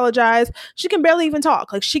to apologize. She can barely even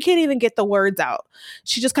talk. Like, she can't even get the words out.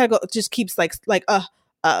 She just kind of just keeps and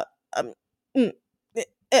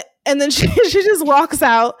then she just walks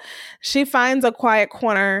out. She finds a quiet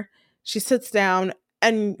corner. She sits down.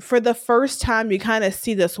 And for the first time, you kind of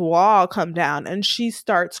see this wall come down, and she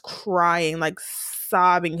starts crying, like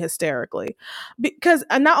sobbing hysterically, because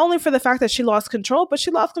not only for the fact that she lost control, but she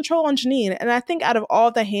lost control on Janine. And I think out of all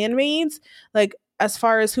the handmaids, like, as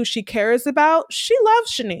far as who she cares about, she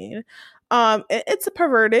loves Janine. It's a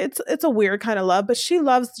perverted, it's a weird kind of love, but she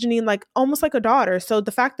loves Janine like almost like a daughter. So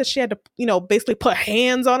the fact that she had to, you know, basically put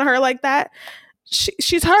hands on her like that,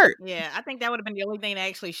 she's hurt. Yeah, I think that would have been the only thing that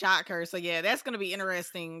actually shocked her. So yeah, that's going to be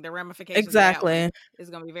interesting. The ramifications exactly is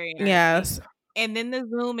going to be very interesting. Yes. And then the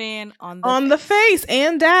zoom in on the face.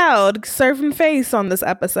 And Dowd serving face on this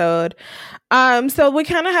episode. So we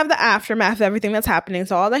kind of have the aftermath of everything that's happening.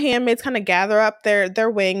 So all the handmaids kind of gather up their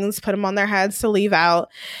wings, put them on their heads to leave out,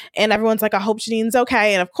 and everyone's like, I hope Janine's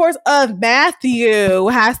okay. And of course, Matthew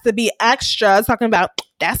has to be extra, talking about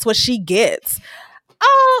that's what she gets.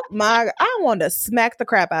 Oh my, I wanted to smack the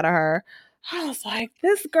crap out of her. I was like,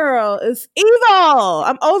 this girl is evil.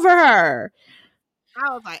 I'm over her.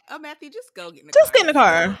 I was like, oh, Matthew, just go get in the car. Just get in the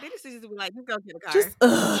car. They just be like, just go get in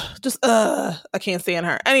the car. I can't stand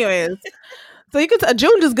her. Anyways, so you could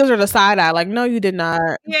June just gives her the side eye, like, no, you did not.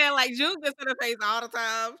 Yeah, like June gets in her face all the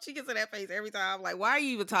time. She gets in that face every time. Like, why are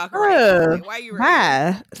you even talking right now? Like, why are you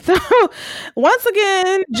right? So once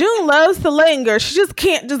again, June loves to linger. She just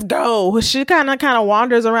can't just go. She kind of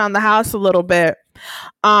wanders around the house a little bit.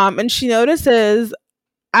 And she notices,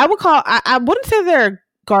 I wouldn't say they're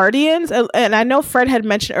guardians, and I know Fred had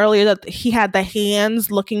mentioned earlier that he had the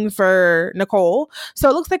hands looking for Nicole, so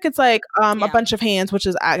it looks like it's like a bunch of hands, which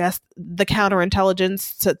is, I guess, the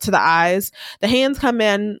counterintelligence to the eyes. The hands come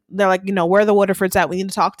in, they're like, you know, where are the Waterfords at? We need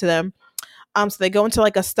to talk to them. So they go into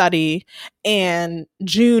like a study, and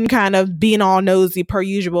June kind of being all nosy per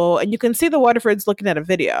usual, and you can see the Waterfords looking at a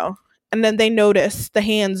video, and then the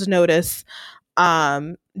hands notice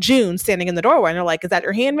June standing in the doorway, and they're like, is that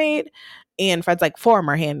your handmaid? And Fred's like,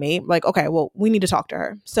 former handmaid. Like, okay, well, we need to talk to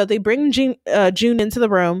her. So they bring June into the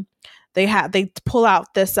room. They pull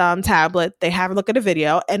out this tablet. They have a look at a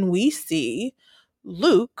video, and we see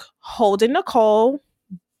Luke holding Nicole,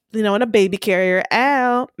 you know, in a baby carrier.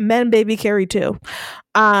 Men baby carry too.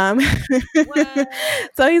 So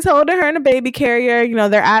he's holding her in a baby carrier. You know,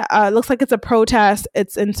 they're at looks like it's a protest.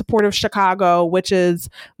 It's in support of Chicago, which is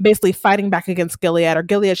basically fighting back against Gilead, or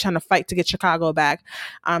Gilead trying to fight to get Chicago back.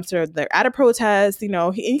 So they're at a protest, you know,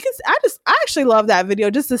 and you can I actually love that video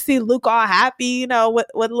just to see Luke all happy, you know, with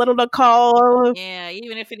little Nicole. Yeah,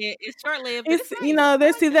 even if it's short-lived, it's nice. You know,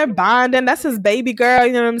 they see they're bonding. That's his baby girl,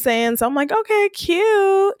 you know what I'm saying? So I'm like, okay,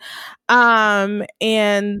 cute.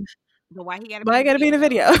 And but why he gotta be in the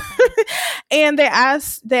video? And they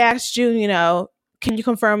asked June, you know, can you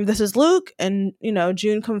confirm this is Luke? And, you know,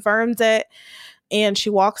 June confirms it, and she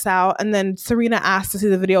walks out. And then Serena asks to see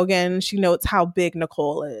the video again, and she notes how big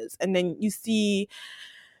Nicole is. And then you see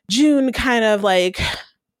June kind of like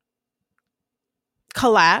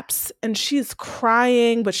collapse, and she's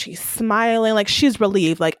crying, but she's smiling, like she's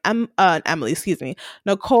relieved. Like Emily, excuse me,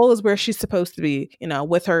 Nicole is where she's supposed to be, you know,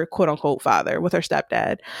 with her quote unquote father, with her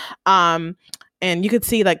stepdad. And you could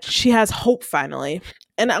see like she has hope finally.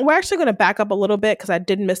 And we're actually going to back up a little bit because I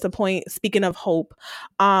did miss the point. Speaking of hope,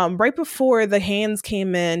 right before the hands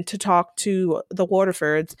came in to talk to the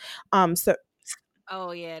Waterfords,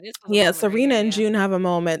 oh yeah, Serena and June have a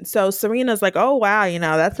moment. So Serena's like, oh wow, you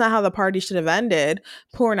know, that's not how the party should have ended.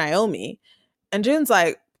 Poor Naomi. And June's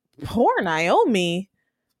like, poor Naomi.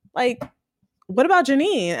 Like, what about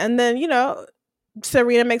Janine? And then,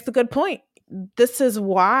 Serena makes a good point. This is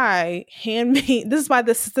why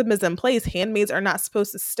the system is in place. Handmaids are not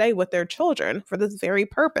supposed to stay with their children for this very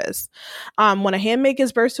purpose. When a handmaid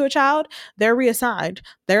gives birth to a child, they're reassigned.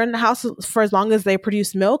 They're in the house for as long as they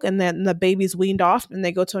produce milk, and then the baby's weaned off and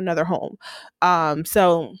they go to another home.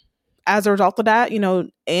 So as a result of that,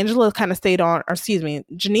 Angela kind of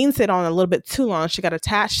Janine stayed on a little bit too long. She got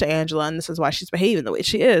attached to Angela, and this is why she's behaving the way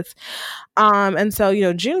she is. And so,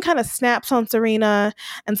 June kind of snaps on Serena,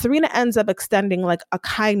 and Serena ends up extending like a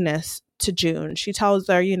kindness to June. She tells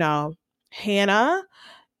her, Hannah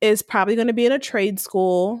is probably going to be in a trade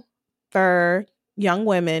school for young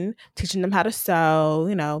women, teaching them how to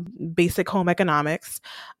sew, basic home economics.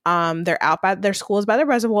 They're out by their schools by the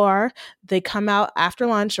reservoir. They come out after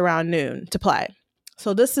lunch around noon to play.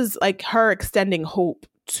 So this is like her extending hope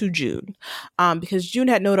to June, because June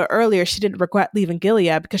had noted earlier she didn't regret leaving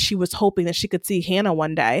Gilead because she was hoping that she could see Hannah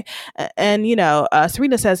one day. And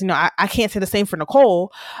Serena says, I can't say the same for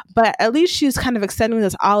Nicole, but at least she's kind of extending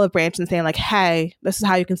this olive branch and saying like, hey, this is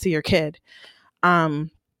how you can see your kid.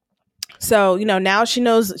 So, now she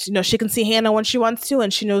knows, she can see Hannah when she wants to,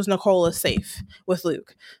 and she knows Nicole is safe with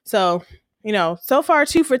Luke. So, so far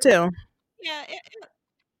 2 for 2. Yeah.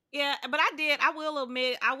 Yeah, but I will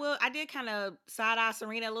admit, I did kind of side eye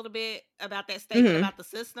Serena a little bit about that statement about the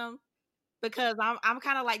system, because I'm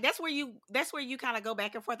kind of like, that's where you kind of go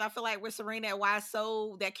back and forth. I feel like with Serena, why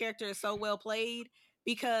that character is so well played,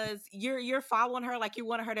 because you're following her, like you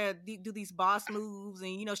want her to do these boss moves,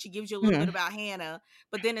 and she gives you a little bit about Hannah,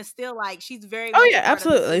 but then it's still like she's very much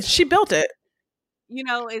absolutely, she built it.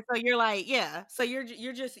 And so you're like, yeah. So you're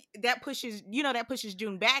just, that pushes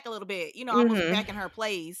June back a little bit, almost back in her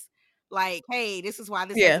place. Like, hey, this is why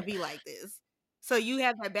this has to be like this. So you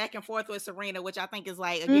have that back and forth with Serena, which I think is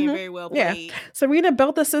like, again, very well played. Yeah. Serena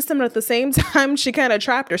built the system, and at the same time, she kind of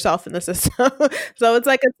trapped herself in the system. So it's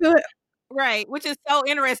like right, which is so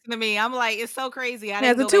interesting to me. I'm like, it's so crazy.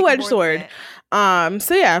 It's a two-edged sword.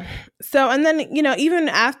 So and then even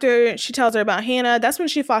after she tells her about Hannah, that's when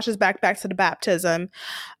she flashes back to the baptism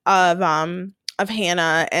of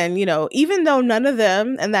Hannah. And even though none of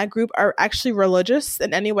them in that group are actually religious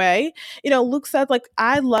in any way, Luke said, like,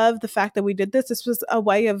 I love the fact that we did this. This was a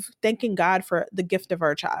way of thanking God for the gift of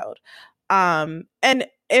our child. And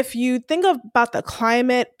if you think about the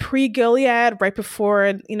climate pre-Gilead, right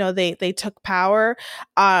before they took power,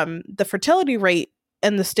 the fertility rate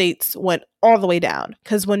in the States went all the way down,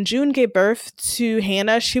 because when June gave birth to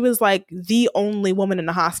Hannah, she was like the only woman in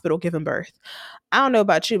the hospital giving birth. I don't know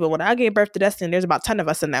about you, but when I gave birth to Destiny, there's about 10 of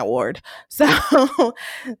us in that ward. So yeah, I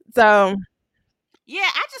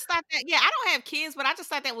just thought that, I don't have kids, but I just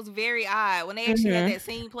thought that was very odd when they actually had that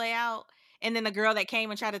scene play out, and then the girl that came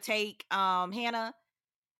and tried to take Hannah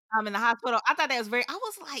in the hospital. I thought that was I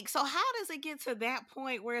was like, so how does it get to that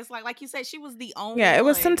point where it's like you said, she was the only it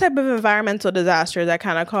was one? some type of environmental disaster that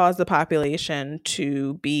kind of caused the population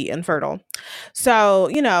to be infertile. So,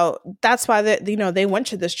 that's why they went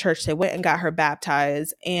to this church. They went and got her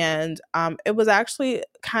baptized. And it was actually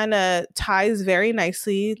kind of ties very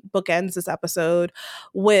nicely, bookends this episode,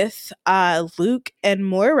 with Luke and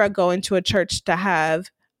Moira going to a church to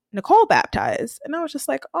have Nicole baptized. And I was just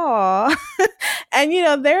like, aw.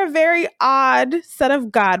 And they're a very odd set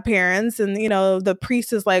of godparents, and the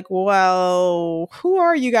priest is like, well, who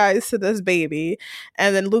are you guys to this baby?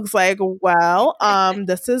 And then Luke's like, well,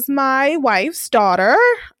 this is my wife's daughter,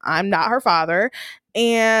 I'm not her father.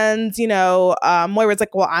 And Moira's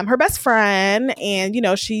like, well, I'm her best friend, and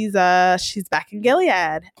she's back in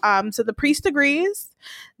Gilead. So the priest agrees.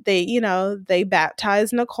 They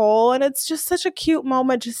baptize Nicole, and it's just such a cute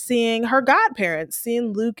moment, just seeing her godparents,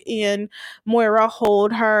 seeing Luke and Moira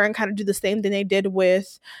hold her and kind of do the same thing they did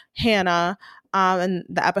with Hannah. And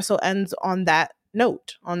the episode ends on that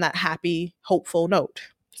note, on that happy, hopeful note.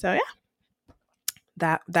 So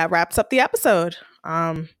that wraps up the episode.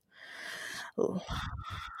 Yeah,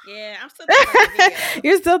 I'm still thinking about that video.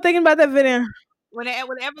 You're still thinking about that video? When the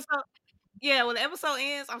episode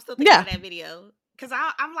ends, I'm still thinking about that video. Because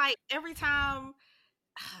I'm like, every time,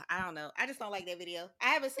 I don't know. I just don't like that video. I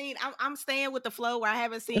haven't seen, I'm staying with the flow where I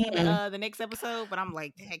haven't seen the next episode, but I'm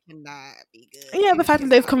like, that cannot be good. Yeah, the fact that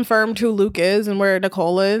they've confirmed who Luke is and where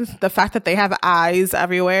Nicole is, the fact that they have eyes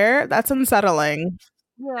everywhere, that's unsettling.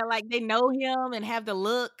 Yeah, like they know him and have the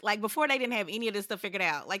look. Like before, they didn't have any of this stuff figured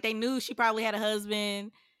out. Like they knew she probably had a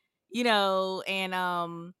husband,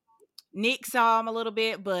 and Nick saw him a little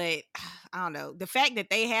bit, but I don't know. The fact that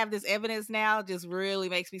they have this evidence now just really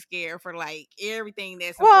makes me scared for like everything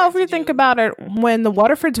that's Well, if important you to think June. about it, when the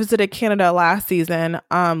Waterfords visited Canada last season,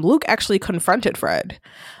 Luke actually confronted Fred.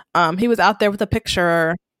 He was out there with a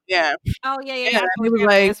picture. Yeah. Oh yeah, Yeah, I he was forgot.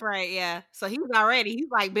 like, That's right. Yeah. So he's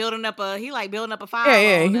like building up a yeah, file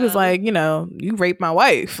yeah. on He was Luke. like, you raped my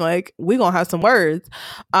wife. Like, we gonna have some words.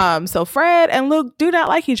 So Fred and Luke do not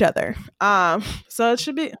like each other. So it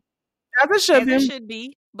should be as it should As be. it should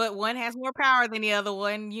be, but one has more power than the other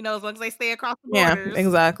one, as long as they stay across the Yeah, borders.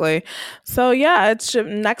 exactly. So yeah, it's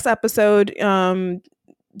next episode.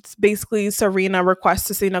 It's basically Serena requests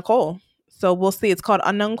to see Nicole. So we'll see. It's called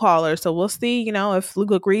Unknown Caller. So we'll see, if Luke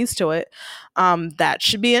agrees to it. That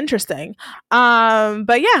should be interesting.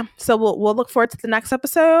 But yeah, so we'll look forward to the next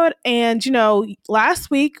episode. And last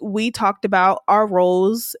week we talked about our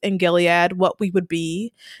roles in Gilead, what we would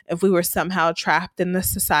be if we were somehow trapped in this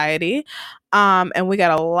society. And we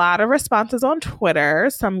got a lot of responses on Twitter.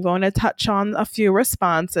 So I'm going to touch on a few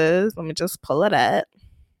responses. Let me just pull it up.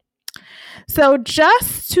 So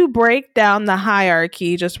just to break down the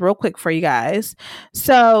hierarchy, just real quick for you guys.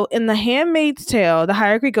 So in The Handmaid's Tale, the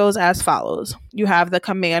hierarchy goes as follows. You have the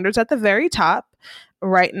commanders at the very top.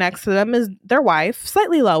 Right next to them is their wife,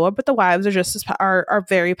 slightly lower, but the wives are just are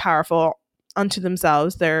very powerful unto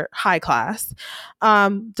themselves. They're high class.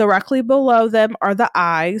 Directly below them are the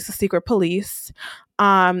eyes, the secret police.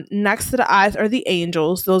 Next to the eyes are the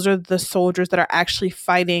angels. Those are the soldiers that are actually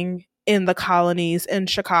fighting in the colonies in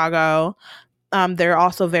Chicago. They're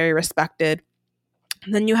also very respected.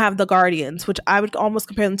 And then you have the guardians, which I would almost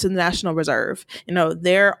compare them to the National Reserve.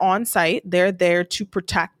 They're on site. They're there to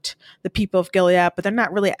protect the people of Gilead, but they're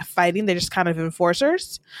not really fighting. They're just kind of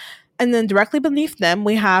enforcers. And then directly beneath them,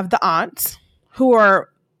 we have the aunts, who are,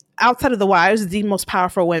 outside of the wives, the most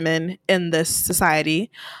powerful women in this society.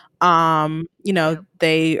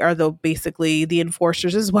 They are basically the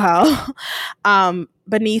enforcers as well.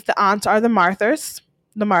 Beneath the aunts are the Marthas.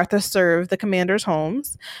 The Marthas serve the commanders'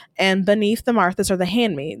 homes, and beneath the Marthas are the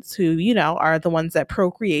handmaids, who, are the ones that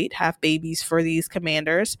procreate, have babies for these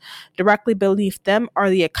commanders. Directly beneath them are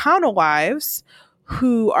the Akana wives,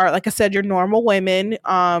 who are, like I said, your normal women.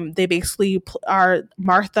 They basically are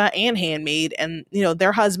Martha and handmaid, and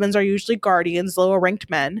their husbands are usually guardians, lower ranked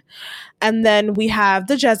men. And then we have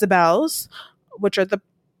the Jezebels, which are the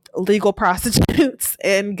legal prostitutes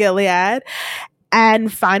in Gilead.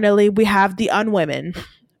 And finally, we have the unwomen.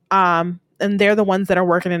 And they're the ones that are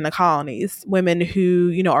working in the colonies. Women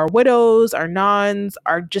who, are widows, are nuns,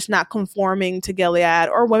 are just not conforming to Gilead,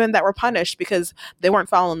 or women that were punished because they weren't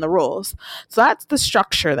following the rules. So that's the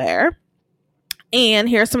structure there. And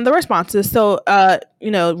here's some of the responses. So,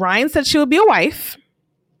 Ryan said she would be a wife.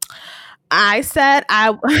 I said I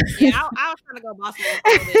was trying to go boss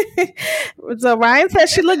lady. So Ryan said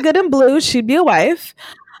she looked good in blue. She'd be a wife.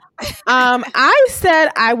 I said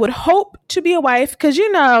I would hope to be a wife because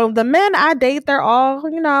the men I date, they're all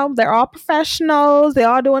professionals. They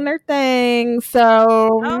all doing their thing.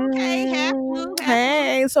 So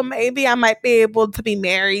hey, so maybe I might be able to be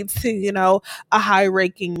married to a high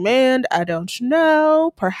ranking man. I don't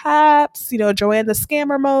know. Perhaps Joanne the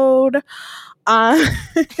Scammer mode.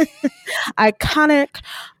 Iconic.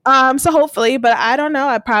 So hopefully, but I don't know.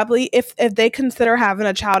 I probably, if they consider having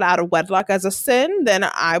a child out of wedlock as a sin, then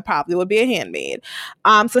I probably would be a handmaid.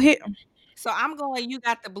 So I'm going. You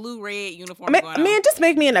got the blue-red uniform. Just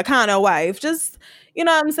make me an Akana wife. Just what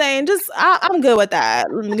I'm saying. Just I'm good with that.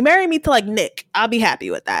 Marry me to like Nick. I'll be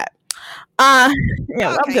happy with that. Okay.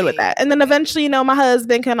 I'm good with that. And then eventually, my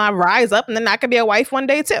husband can rise up, and then I can be a wife one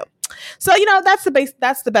day too. So that's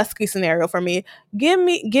the best case scenario for me.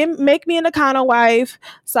 Make me an Akana wife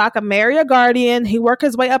so I can marry a guardian. He work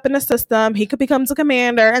his way up in the system. He could become a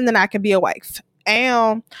commander, and then I can be a wife.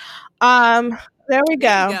 And there we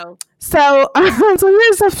go. So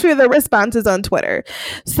here's a few of the responses on Twitter.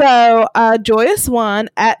 So Joyous One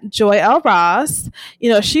at Joy L. Ross,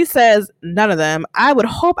 she says, none of them. I would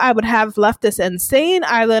hope I would have left this insane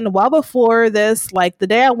island well before this, like the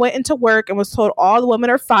day I went into work and was told all the women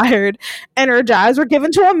are fired and her jobs were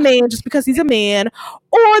given to a man just because he's a man,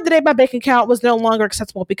 or the day my bank account was no longer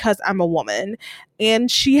accessible because I'm a woman. And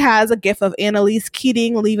she has a gif of Annalise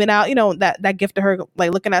Keating leaving out, that gift of her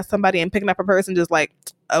like looking at somebody and picking up her purse and just like,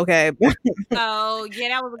 okay. Oh yeah,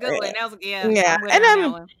 that was a good one. That was yeah. And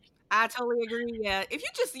then I totally agree. Yeah, if you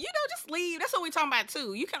just just leave. That's what we're talking about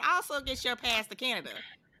too. You can also get your pass to Canada.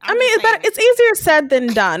 It's easier said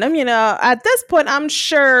than done. At this point, I'm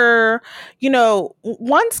sure,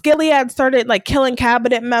 once Gilead started like killing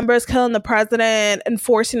cabinet members, killing the president,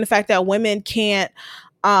 enforcing the fact that women can't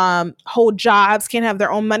hold jobs, can't have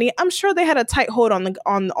their own money. I'm sure they had a tight hold on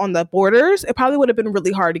the borders. It probably would have been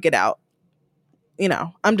really hard to get out.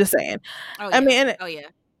 I'm just saying. Oh I yeah. mean, Oh yeah.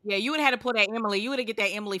 Yeah, you would have had to pull that Emily. You would have get that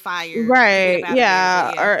Emily fired. to get right? up out of Yeah.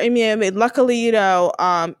 there, but Or I mean, luckily,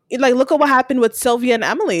 like look at what happened with Sylvia and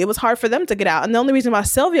Emily. It was hard for them to get out, and the only reason why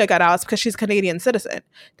Sylvia got out is because she's a Canadian citizen.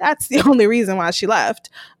 That's the only reason why she left.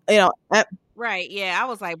 right. Yeah, I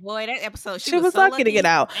was like, boy, that episode. She was so lucky to get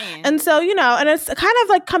out. Man. And so, and it's kind of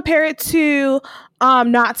like compare it to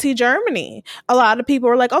Nazi Germany. A lot of people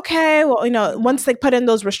were like, okay, well, once they put in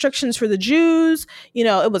those restrictions for the Jews,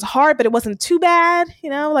 it was hard, but it wasn't too bad,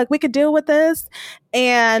 like we could deal with this.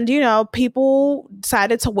 And, people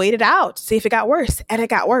decided to wait it out, see if it got worse. And it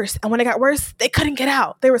got worse. And when it got worse, they couldn't get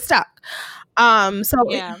out. They were stuck.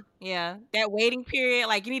 Yeah. That waiting period,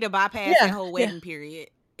 like you need to bypass that whole waiting period.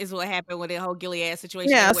 Is what happened with the whole Gilead situation.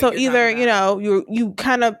 Yeah, so either you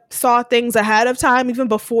kind of saw things ahead of time, even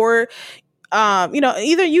before,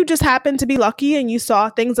 either you just happened to be lucky and you saw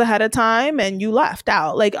things ahead of time and you left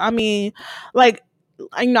out. Like, I mean, like,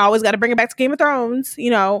 I always got to bring it back to Game of Thrones.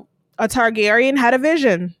 A Targaryen had a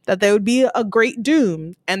vision that there would be a great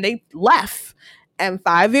doom, and they left. And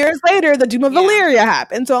 5 years later, the Doom of Valyria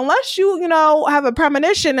happened. So unless you have a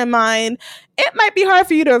premonition in mind, it might be hard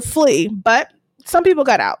for you to flee, but some people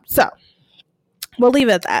got out. So we'll leave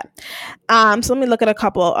it at that. So let me look at a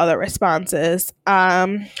couple of other responses.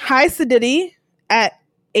 Hi Sadidi at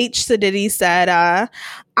H Sadidi said,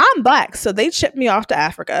 I'm black, so they shipped me off to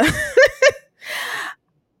Africa.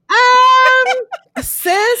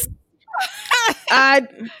 Sis,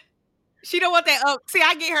 she don't want that up. See,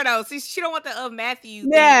 I get her though. See, she don't want the Matthew.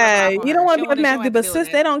 Yeah, you don't want to be with Matthew, but sis,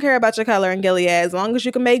 they don't care about your color in Gilead. As long as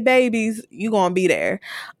you can make babies, you gonna be there.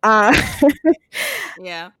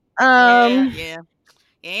 Yeah.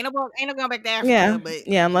 Ain't no going back to Africa.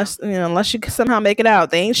 Unless you can somehow make it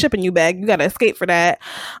out, they ain't shipping you back. You gotta escape for that.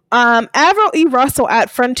 Avril E. Russell at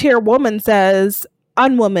Frontier Woman says,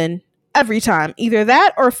 "Unwoman every time, either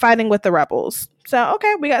that or fighting with the rebels." So,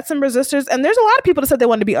 okay, we got some resistors. And there's a lot of people that said they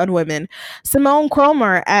wanted to be unwomen. Simone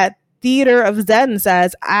Cromer at Theater of Zen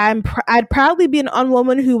says, I'd proudly be an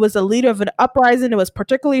unwoman who was a leader of an uprising and was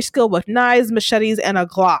particularly skilled with knives, machetes, and a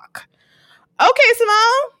Glock. Okay,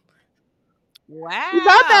 Simone. Wow. You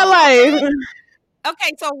got that life.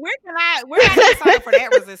 Okay, so where can I sign up for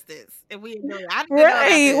that resistance? If we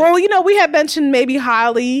right. Well, we had mentioned maybe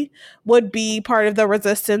Holly would be part of the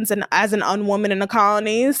resistance and as an unwoman in the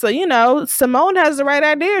colonies. So, Simone has the right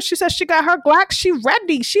idea. She says she got her Glock. She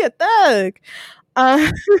ready. She a thug.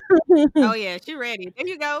 Oh yeah, she ready. There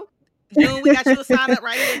you go. June, we got you a sign up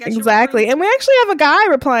right here. Exactly. And we actually have a guy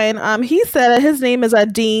replying. He said his name is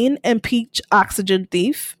Dean Impeach Oxygen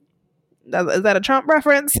Thief. Is that a Trump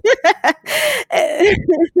reference? I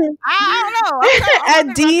don't know.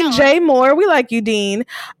 At Dean J. Moore, we like you, Dean.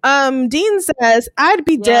 Dean says, I'd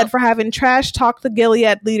be dead for having trash talked the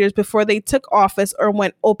Gilead leaders before they took office or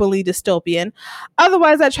went openly dystopian.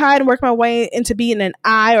 Otherwise, I try and work my way into being an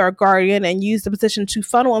eye or a guardian and use the position to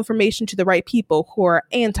funnel information to the right people who are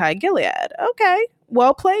anti-Gilead. Okay.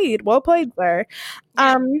 Well played, sir.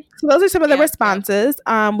 So those are some of the responses.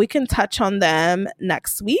 We can touch on them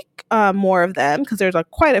next week, more of them, because there's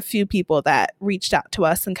quite a few people that reached out to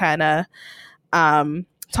us and kind of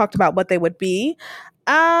talked about what they would be.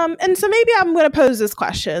 And so maybe I'm going to pose this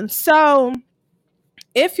question. So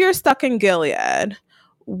if you're stuck in Gilead,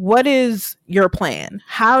 what is your plan?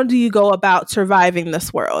 How do you go about surviving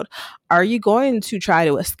this world? Are you going to try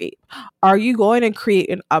to escape? Are you going to create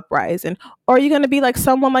an uprising? Or are you going to be like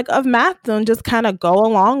someone like of Matthew and just kind of go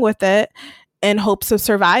along with it in hopes of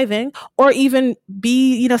surviving? Or even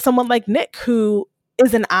be, someone like Nick who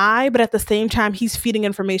is an eye, but at the same time, he's feeding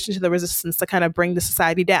information to the resistance to kind of bring the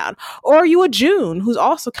society down. Or are you a June who's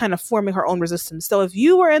also kind of forming her own resistance? So if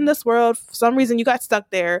you were in this world, for some reason you got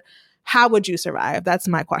stuck there, how would you survive? That's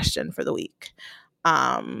my question for the week.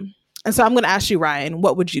 And so I'm going to ask you, Ryan,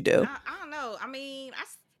 what would you do? I don't know. I mean, I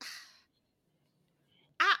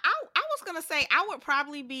was going to say I would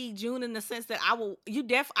probably be June in the sense that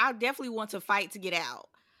I definitely want to fight to get out.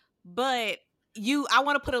 But I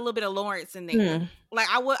want to put a little bit of Lawrence in there. Like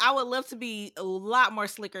I would love to be a lot more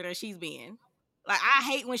slicker than she's being. Like I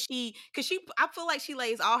hate when I feel like she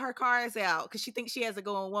lays all her cards out because she thinks she has to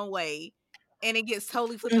go in one way. And it gets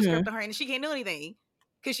totally flipped the script on her, and she can't do anything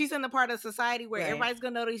because she's in the part of society where everybody's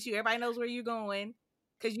gonna notice you. Everybody knows where you're going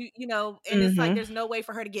because and it's like there's no way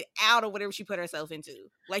for her to get out of whatever she put herself into.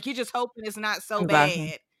 Like you're just hoping it's not so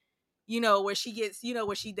bad, where she gets,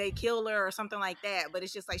 they kill her or something like that. But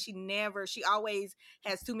it's just like she always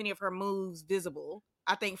has too many of her moves visible.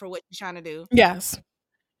 I think for what she's trying to do. Yes.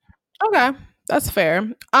 Okay, that's fair.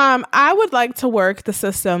 I would like to work the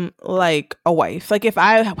system like a wife. Like if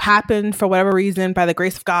I happen, for whatever reason, by the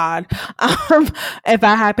grace of God, if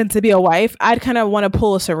I happen to be a wife, I'd kind of want to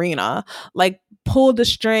pull a Serena, like pull the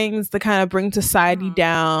strings to kind of bring society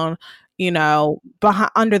down,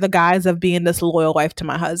 under the guise of being this loyal wife to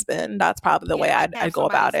my husband. That's probably the way I'd go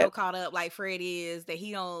about it. So caught up like Fred is that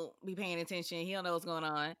he don't be paying attention. He don't know what's going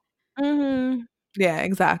on. Mm-hmm. Yeah,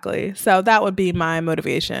 exactly. So that would be my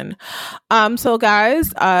motivation. So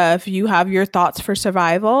guys, if you have your thoughts for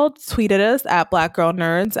survival, tweet at us at Black Girl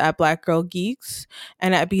Nerds, at Black Girl Geeks,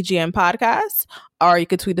 and at BGM Podcast. Or you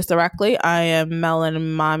could tweet us directly. I am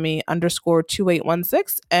Melon Mommy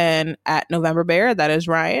 _2816 and at November Bear. That is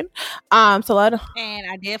Ryan. And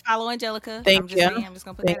I did follow Angelica. Thank you. I'm just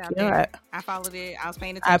gonna put that out there. I followed it. I was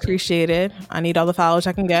paying attention. I appreciate it. I need all the followers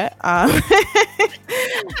I can get.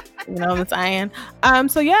 That's Ian.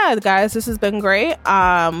 So yeah, guys, this has been great.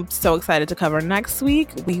 So excited to cover next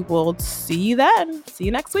week. We will see you then. See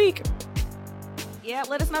you next week. Yeah,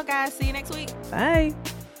 let us know, guys. See you next week. Bye.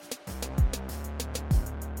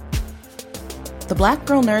 The Black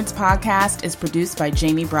Girl Nerds podcast is produced by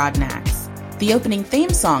Jamie Broadnax. The opening theme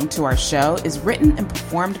song to our show is written and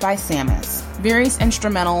performed by Samus. Various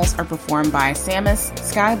instrumentals are performed by Samus,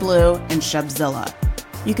 Sky Blue, and Shubzilla.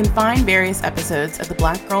 You can find various episodes of the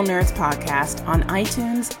Black Girl Nerds podcast on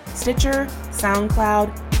iTunes, Stitcher,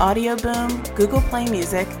 SoundCloud, Audio Boom, Google Play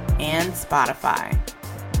Music, and Spotify.